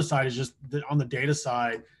on another side is just on the data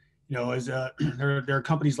side, there are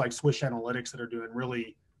companies like Swish Analytics that are doing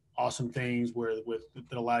really awesome things that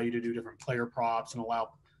allow you to do different player props and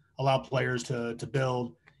allow allow players to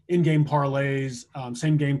build in-game parlays,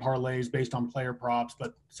 same-game parlays based on player props,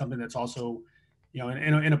 but something that's also,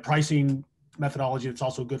 in a pricing methodology that's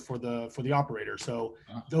also good for the operator. So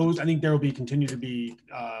those, I think there will continue to be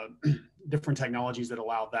different technologies that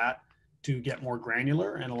allow that to get more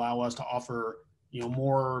granular and allow us to offer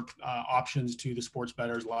more options to the sports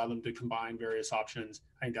bettors, allow them to combine various options.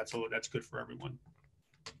 I think that's good for everyone.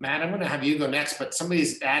 Matt, I'm going to have you go next, but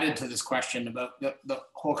somebody's added to this question about the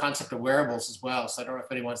whole concept of wearables as well. So I don't know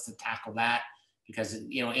if anybody wants to tackle that because,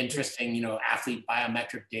 interesting, athlete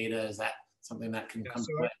biometric data, is that something that can come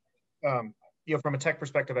to play? From a tech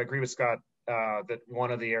perspective, I agree with Scott that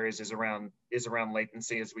one of the areas is around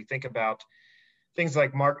latency. As we think about things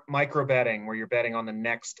like micro betting, where you're betting on the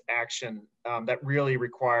next action, that really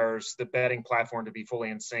requires the betting platform to be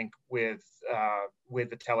fully in sync with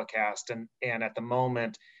the telecast. And at the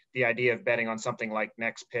moment, the idea of betting on something like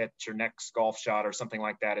next pitch or next golf shot or something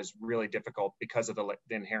like that is really difficult because of the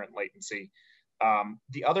inherent latency.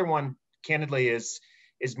 The other one, candidly, is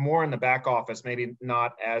more in the back office, maybe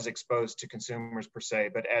not as exposed to consumers per se,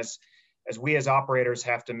 but as we as operators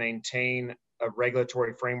have to maintain a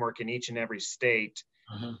regulatory framework in each and every state,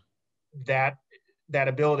 that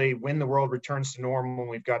ability, when the world returns to normal, when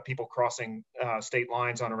we've got people crossing state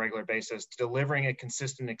lines on a regular basis, delivering a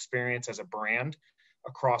consistent experience as a brand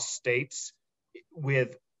across states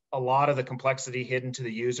with a lot of the complexity hidden to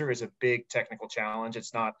the user is a big technical challenge.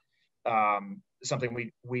 It's not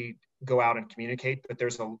something we go out and communicate, but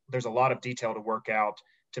there's a lot of detail to work out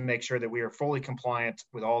to make sure that we are fully compliant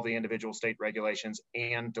with all the individual state regulations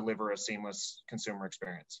and deliver a seamless consumer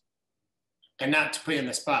experience. And not to put you in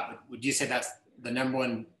the spot, but would you say that's the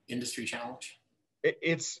 #1 industry challenge?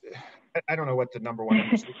 I don't know what the #1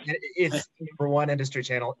 industry, it's #1 industry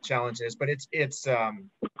challenge is, but it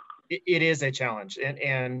is a challenge.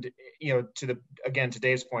 And to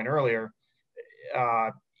Dave's point earlier,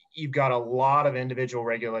 you've got a lot of individual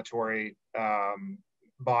regulatory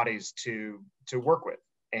bodies to work with.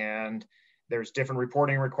 And there's different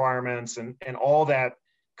reporting requirements and all that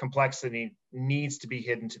complexity needs to be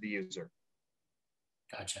hidden to the user.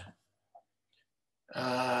 Gotcha.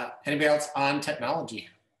 Anybody else on technology?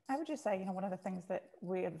 I would just say, one of the things that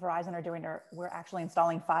we at Verizon are doing we're actually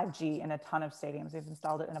installing 5G in a ton of stadiums. We've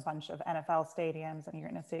installed it in a bunch of NFL stadiums, and you're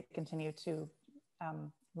going to see it continue to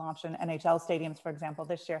launch in NHL stadiums, for example,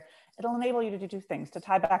 this year. It'll enable you to do things, to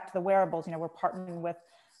tie back to the wearables. We're partnering with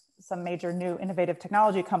some major new innovative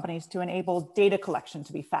technology companies to enable data collection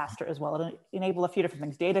to be faster as well. It'll enable a few different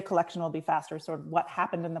things. Data collection will be faster, sort of what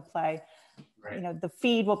happened in the play. Right. The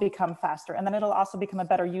feed will become faster, and then it'll also become a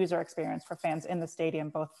better user experience for fans in the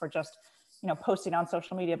stadium, both for just, posting on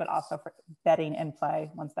social media, but also for betting in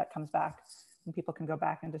play once that comes back and people can go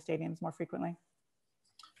back into stadiums more frequently.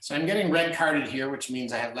 So I'm getting red carded here, which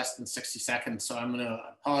means I have less than 60 seconds. So I'm going to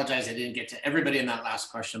apologize. I didn't get to everybody in that last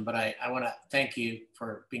question, but I want to thank you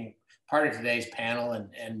for being part of today's panel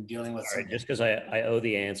and dealing with. All right, just because I owe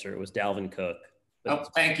the answer, it was Dalvin Cook. Oh,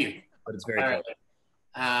 thank you. But it's very close.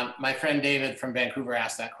 My friend David from Vancouver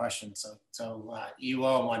asked that question. So you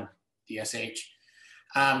owe one, DSH.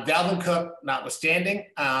 Dalvin Cook, notwithstanding,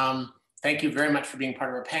 thank you very much for being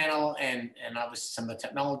part of our panel and obviously some of the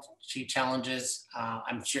technology challenges.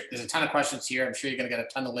 I'm sure there's a ton of questions here. I'm sure you're going to get a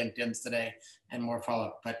ton of LinkedIns today and more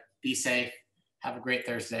follow-up, but be safe. Have a great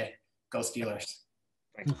Thursday. Go Steelers.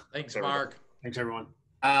 Thanks, Mark. Thanks, everyone.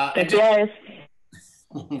 Thanks, guys.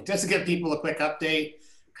 Just to give people a quick update,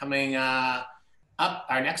 coming up,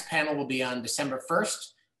 our next panel will be on December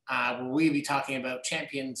 1st. Where we'll be talking about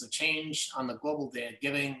champions of change on the Global Day of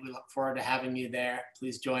Giving. We look forward to having you there.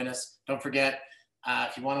 Please join us. Don't forget,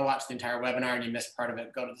 if you want to watch the entire webinar and you missed part of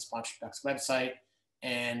it, go to the Sponsorship X website,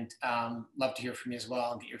 and love to hear from you as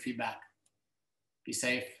well and get your feedback. Be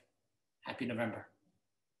safe. Happy November.